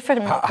think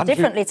differently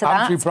to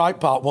that. Andrew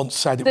Breitbart once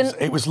said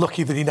it was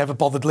lucky that he never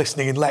bothered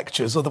listening in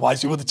lectures,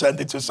 otherwise he would have turned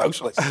into a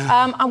socialist.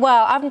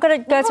 Well, I'm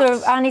going to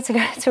go I need to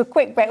go to a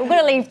quick break. We're going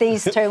to leave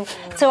these two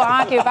to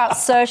argue about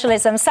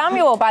socialism.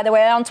 Samuel, by the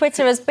way, on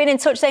Twitter has been in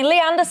touch saying Lee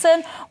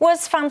Anderson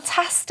was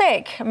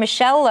fantastic.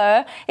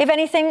 Michelle, if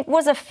anything,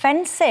 was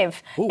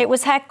offensive. Ooh. It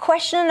was her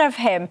question of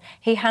him.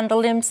 He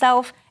handled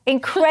himself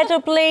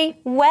incredibly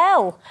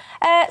well.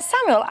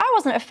 Samuel, I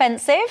wasn't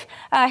offensive.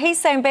 He's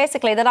saying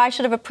basically that I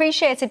should have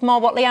appreciated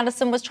more what Lee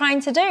Anderson was trying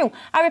to do.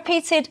 I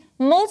repeated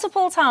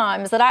multiple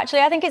times that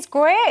actually I think it's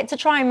great to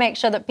try and make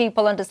sure that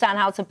people understand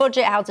how to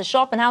budget, how to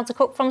shop and how to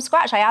cook from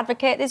scratch. I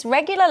advocate this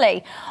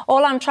regularly.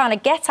 All I'm trying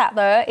to get at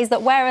there is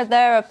that where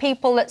there are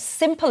people that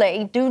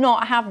simply do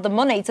not have the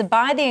money to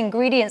buy the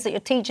ingredients that you're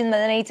teaching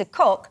them they need to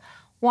cook,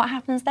 what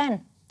happens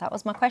then? That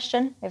was my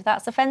question. If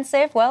that's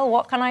offensive, well,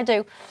 what can I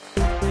do?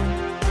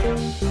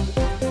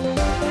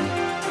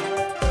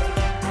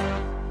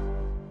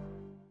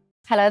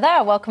 Hello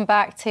there, welcome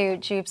back to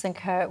Jubes and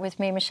Kurt with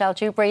me, Michelle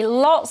Dewberry.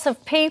 Lots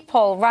of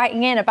people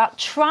writing in about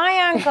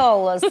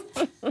triangles.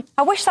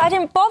 I wish that I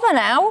didn't bother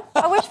now.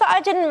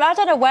 I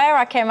don't know where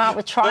I came out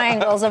with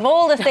triangles of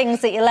all the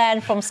things that you learn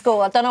from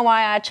school. I don't know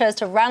why I chose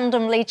to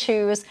randomly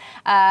choose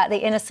the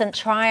innocent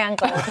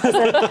triangle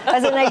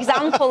as an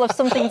example of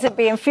something to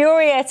be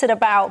infuriated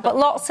about. But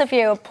lots of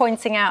you are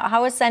pointing out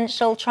how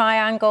essential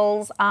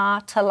triangles are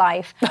to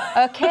life.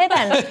 Okay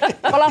then,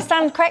 well, I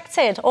stand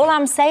corrected. All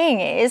I'm saying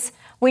is,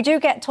 we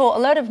do get taught a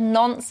load of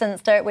nonsense,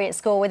 don't we, at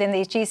school within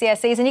these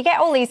GCSEs, and you get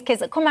all these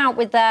kids that come out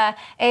with their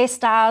A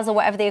stars or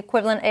whatever the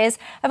equivalent is.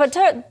 But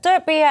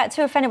don't be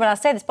too offended when I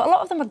say this, but a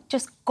lot of them are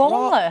just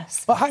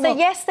godless. So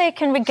yes, they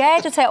can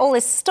regurgitate all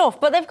this stuff,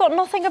 but they've got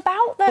nothing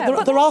about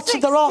them.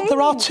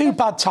 There are two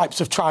bad types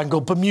of triangle: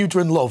 Bermuda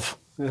and love.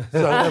 So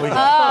there we go.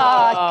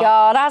 Oh,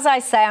 God, as I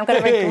say, I'm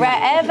going to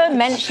regret ever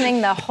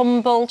mentioning the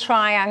humble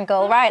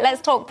triangle. Right,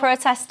 let's talk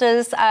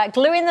protesters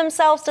gluing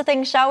themselves to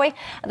things, shall we?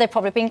 They've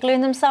probably been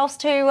gluing themselves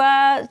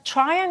to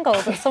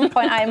triangles at some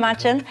point, I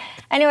imagine.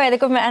 Anyway, the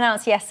government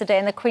announced yesterday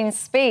in the Queen's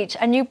speech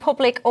a new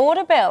public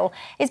order bill.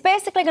 It's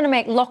basically going to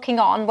make locking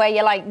on, where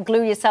you,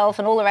 glue yourself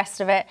and all the rest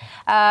of it,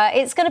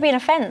 it's going to be an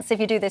offence if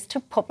you do this to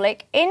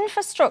public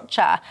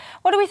infrastructure.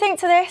 What do we think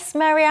to this,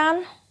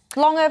 Marianne?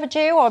 Long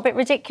overdue or a bit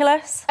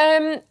ridiculous?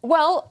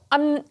 Well,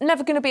 I'm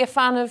never going to be a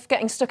fan of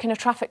getting stuck in a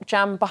traffic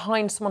jam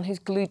behind someone who's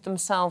glued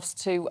themselves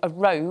to a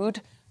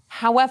road.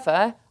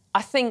 However,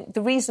 I think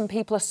the reason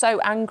people are so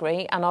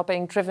angry and are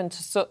being driven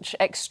to such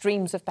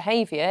extremes of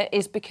behaviour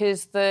is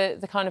because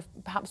the kind of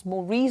perhaps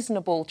more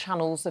reasonable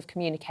channels of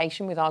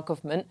communication with our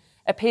government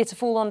appear to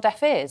fall on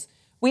deaf ears.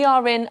 We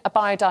are in a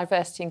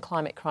biodiversity and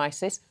climate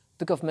crisis.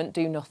 The government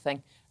do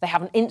nothing. They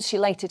haven't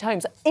insulated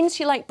homes.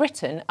 Insulate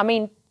Britain, I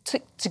mean,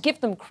 to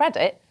give them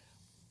credit,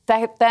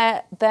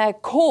 their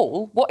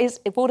call, what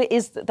it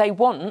is that they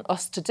want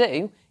us to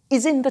do,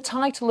 is in the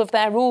title of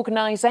their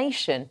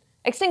organisation.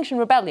 Extinction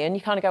Rebellion, you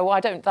kind of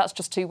go, that's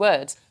just two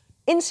words.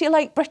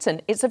 Insulate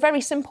Britain, it's a very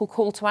simple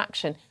call to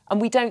action,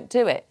 and we don't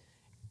do it.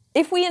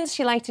 If we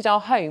insulated our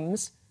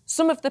homes,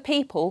 some of the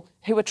people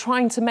who are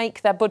trying to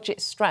make their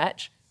budget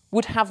stretch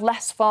would have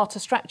less far to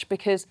stretch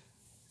because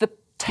the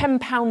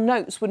 £10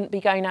 notes wouldn't be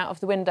going out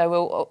of the window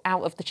or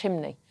out of the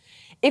chimney.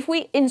 If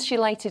we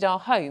insulated our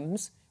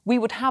homes, we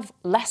would have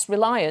less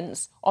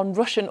reliance on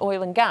Russian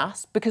oil and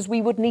gas because we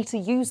would need to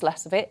use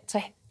less of it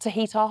to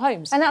heat our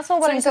homes. And that's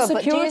all well and good,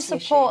 but do you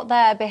support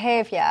their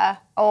behaviour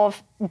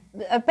of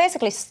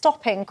basically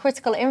stopping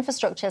critical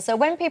infrastructure? So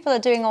when people are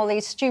doing all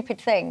these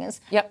stupid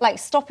things, like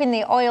stopping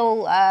the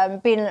oil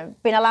being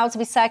allowed to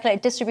be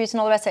circulated, distributed and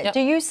all the rest of it, do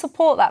you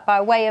support that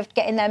by way of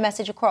getting their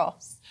message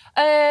across?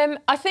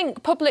 I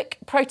think public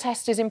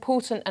protest is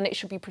important and it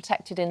should be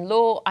protected in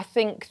law. I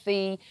think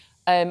the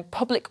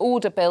public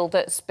order bill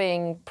that's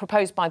being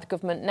proposed by the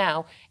government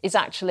now is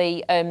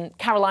actually,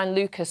 Caroline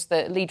Lucas,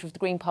 the leader of the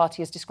Green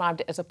Party, has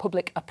described it as a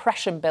public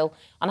oppression bill,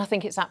 and I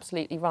think it's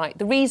absolutely right.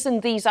 The reason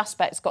these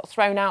aspects got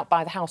thrown out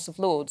by the House of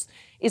Lords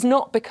is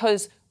not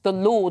because the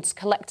Lords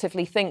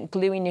collectively think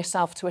gluing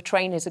yourself to a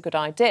train is a good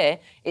idea.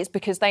 It's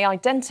because they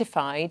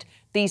identified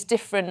these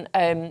different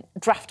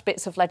draft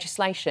bits of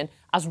legislation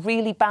as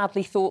really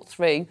badly thought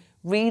through,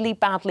 really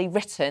badly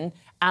written,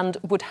 and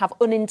would have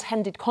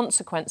unintended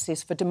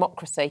consequences for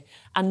democracy.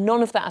 And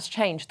none of that has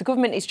changed. The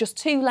government is just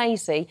too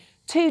lazy,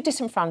 too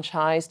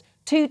disenfranchised,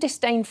 too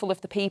disdainful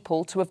of the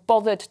people to have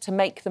bothered to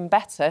make them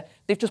better.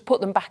 They've just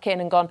put them back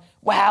in and gone,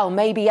 well,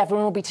 maybe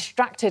everyone will be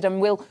distracted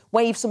and we'll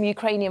wave some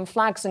Ukrainian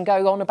flags and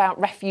go on about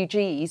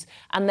refugees.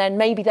 And then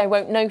maybe they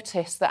won't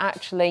notice that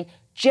actually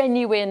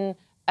genuine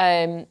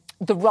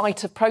the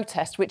right of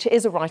protest, which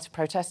is a right of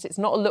protest, it's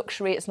not a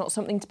luxury, it's not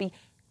something to be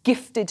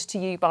gifted to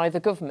you by the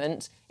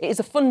government. It is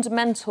a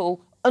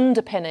fundamental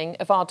underpinning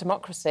of our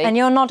democracy. And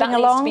you're nodding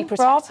along, needs to be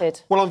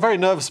protected. Rob? Well, I'm very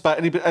nervous about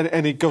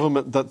any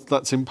government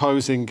that's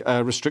imposing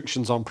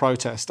restrictions on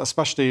protest,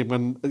 especially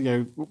when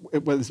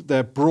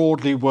they're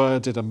broadly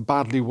worded and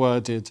badly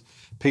worded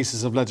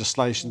pieces of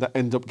legislation that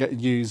end up getting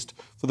used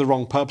for the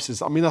wrong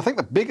purposes. I mean, I think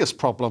the biggest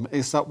problem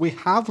is that we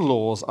have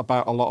laws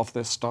about a lot of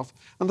this stuff,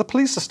 and the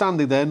police are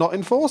standing there not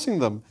enforcing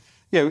them.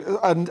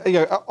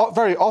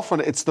 Very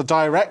often it's the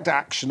direct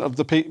action of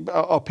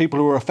people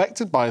who are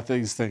affected by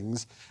these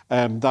things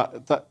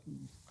that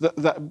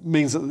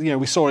means that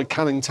we saw in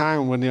Canning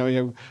Town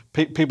when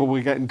people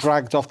were getting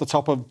dragged off the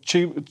top of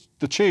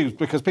the tubes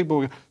because people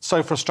were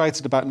so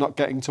frustrated about not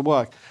getting to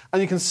work.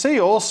 And you can see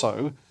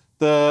also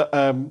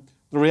the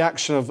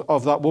reaction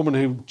of that woman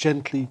who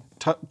gently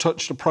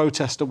touched a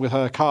protester with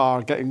her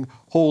car getting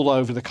hauled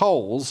over the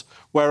coals,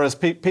 whereas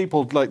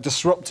people like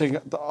disrupting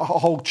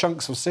whole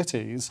chunks of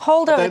cities.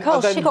 Hauled over the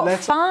coals. She got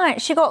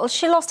fined. She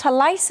lost her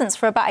licence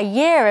for about a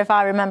year, if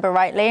I remember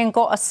rightly, and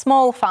got a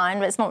small fine,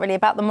 but it's not really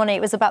about the money,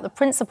 it was about the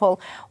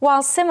principle.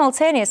 While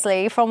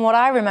simultaneously, from what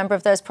I remember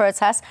of those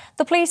protests,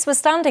 the police were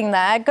standing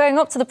there going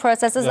up to the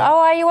protesters, oh,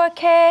 are you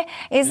okay?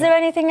 Is there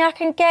anything I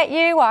can get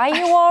you? Are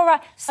you all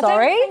right?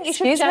 Sorry, I don't think you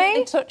should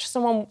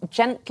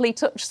gently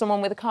touch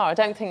someone with a car. I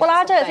don't think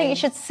I don't think you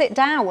should sit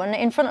down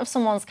in front of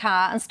someone's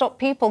car and stop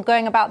people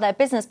going about their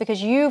business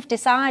because you've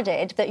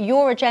decided that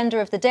your agenda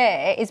of the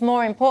day is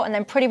more important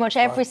than pretty much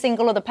every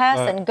single other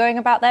person going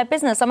about their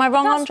business. Am I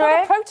wrong,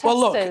 Andre?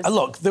 Well,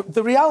 look,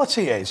 the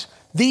reality is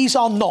these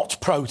are not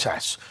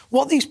protests.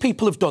 What these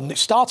people have done, it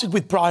started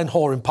with Brian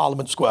Hoare in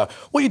Parliament Square.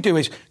 What you do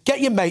is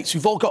get your mates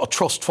who've all got a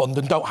trust fund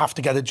and don't have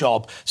to get a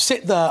job,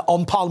 sit there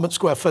on Parliament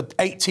Square for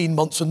 18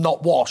 months and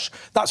not wash.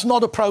 That's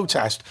not a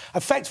protest.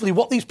 Effectively,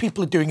 what these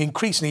people are doing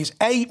increasingly is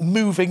A,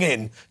 moving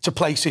in to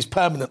places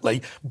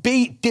permanently,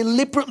 B,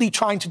 deliberately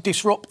trying to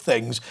disrupt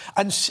things,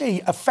 and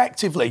C,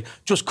 effectively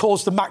just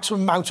cause the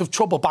maximum amount of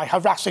trouble by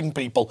harassing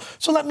people.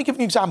 So let me give you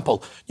an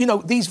example. You know,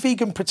 these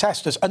vegan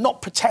protesters are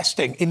not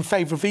protesting in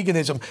favour of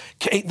veganism.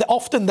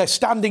 Often they're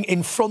standing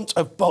in front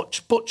of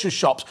butcher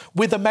shops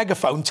with a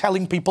megaphone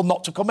telling people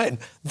not to come in.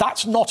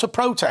 That's not a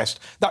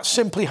protest. That's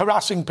simply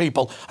harassing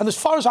people. And as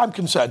far as I'm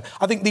concerned,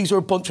 I think these are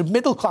a bunch of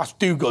middle-class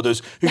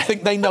do-gooders who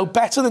think they know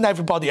better than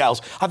everybody else.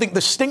 I think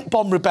the Stink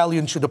Bomb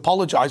Rebellion should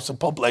apologise to the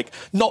public,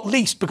 not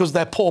least because of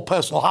their poor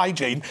personal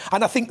hygiene.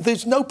 And I think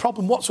there's no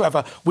problem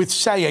whatsoever with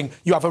saying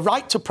you have a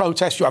right to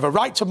protest, you have a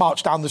right to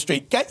march down the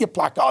street, get your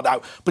placard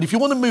out. But if you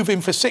want to move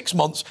in for 6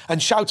 months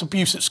and shout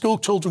abuse at school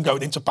children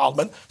going into Parliament,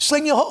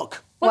 sling your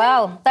hook.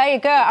 Well, there you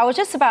go. I was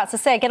just about to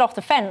say get off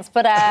the fence,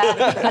 but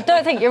I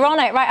don't think you're on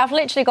it. Right, I've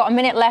literally got a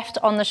minute left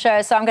on the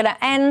show, so I'm going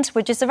to end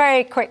with just a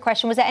very quick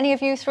question. Was there any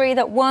of you three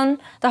that won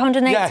the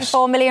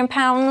 £184 million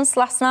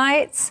last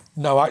night?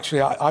 No, actually,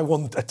 I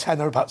won a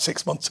tenner about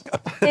 6 months ago.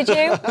 Did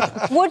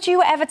you? Would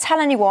you ever tell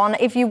anyone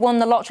if you won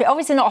the lottery?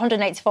 Obviously not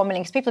 184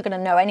 million, because people are going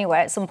to know anyway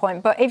at some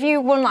point, but if you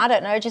won, I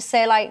don't know, just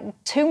say like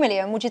 2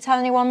 million, would you tell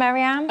anyone,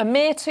 Mary-Anne? A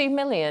mere 2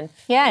 million?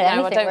 Yeah,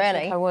 no, anything, I don't really.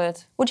 think I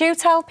would. Would you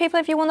tell people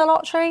if you won the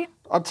lottery?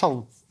 I'd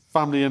tell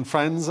family and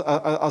friends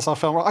as I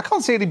felt. I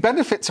can't see any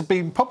benefit to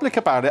being public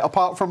about it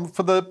apart from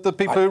for the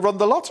people who run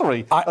the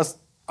lottery.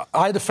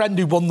 I had a friend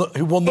who won the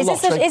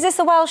lottery. Is this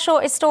the Welsh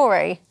shortest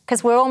story?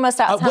 Because we're almost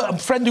out of time. A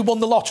friend who won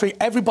the lottery,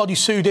 everybody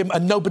sued him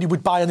and nobody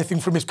would buy anything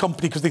from his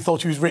company because they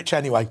thought he was rich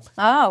anyway.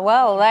 Oh,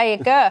 well, there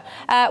you go.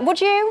 Would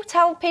you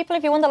tell people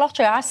if you won the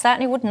lottery? I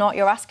certainly would not.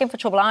 You're asking for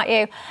trouble, aren't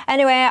you?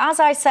 Anyway, as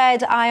I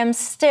said, I am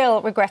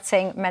still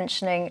regretting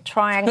mentioning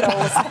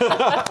triangles.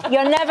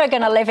 You're never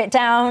going to live it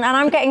down. And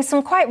I'm getting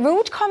some quite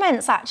rude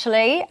comments,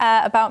 actually,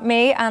 about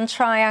me and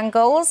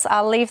triangles.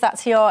 I'll leave that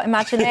to your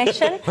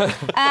imagination.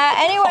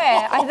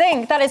 Anyway, I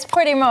think that is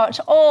pretty much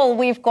all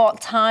we've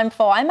got time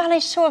for. I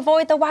managed to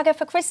avoid the Wagger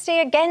for Christie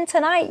again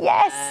tonight,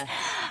 yes.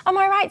 Am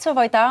I right to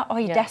avoid that? Or are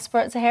you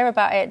desperate to hear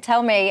about it?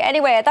 Tell me.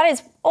 Anyway, that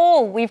is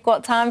all we've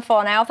got time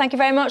for now. Thank you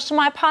very much to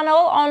my panel,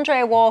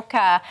 Andre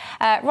Walker,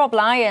 Rob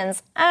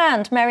Lyons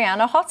and Mary-Anne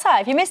Hotter.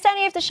 If you missed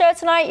any of the show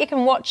tonight, you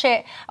can watch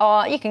it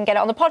or you can get it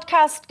on the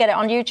podcast, get it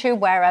on YouTube,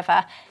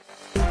 wherever.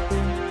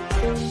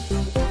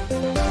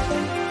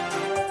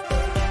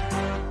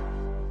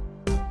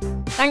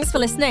 Thanks for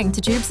listening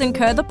to Jubes &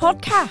 Co, the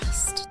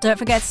podcast. Don't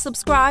forget to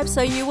subscribe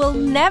so you will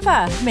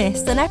never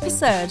miss an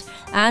episode.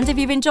 And if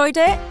you've enjoyed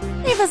it,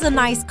 leave us a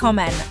nice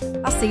comment.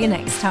 I'll see you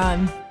next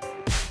time.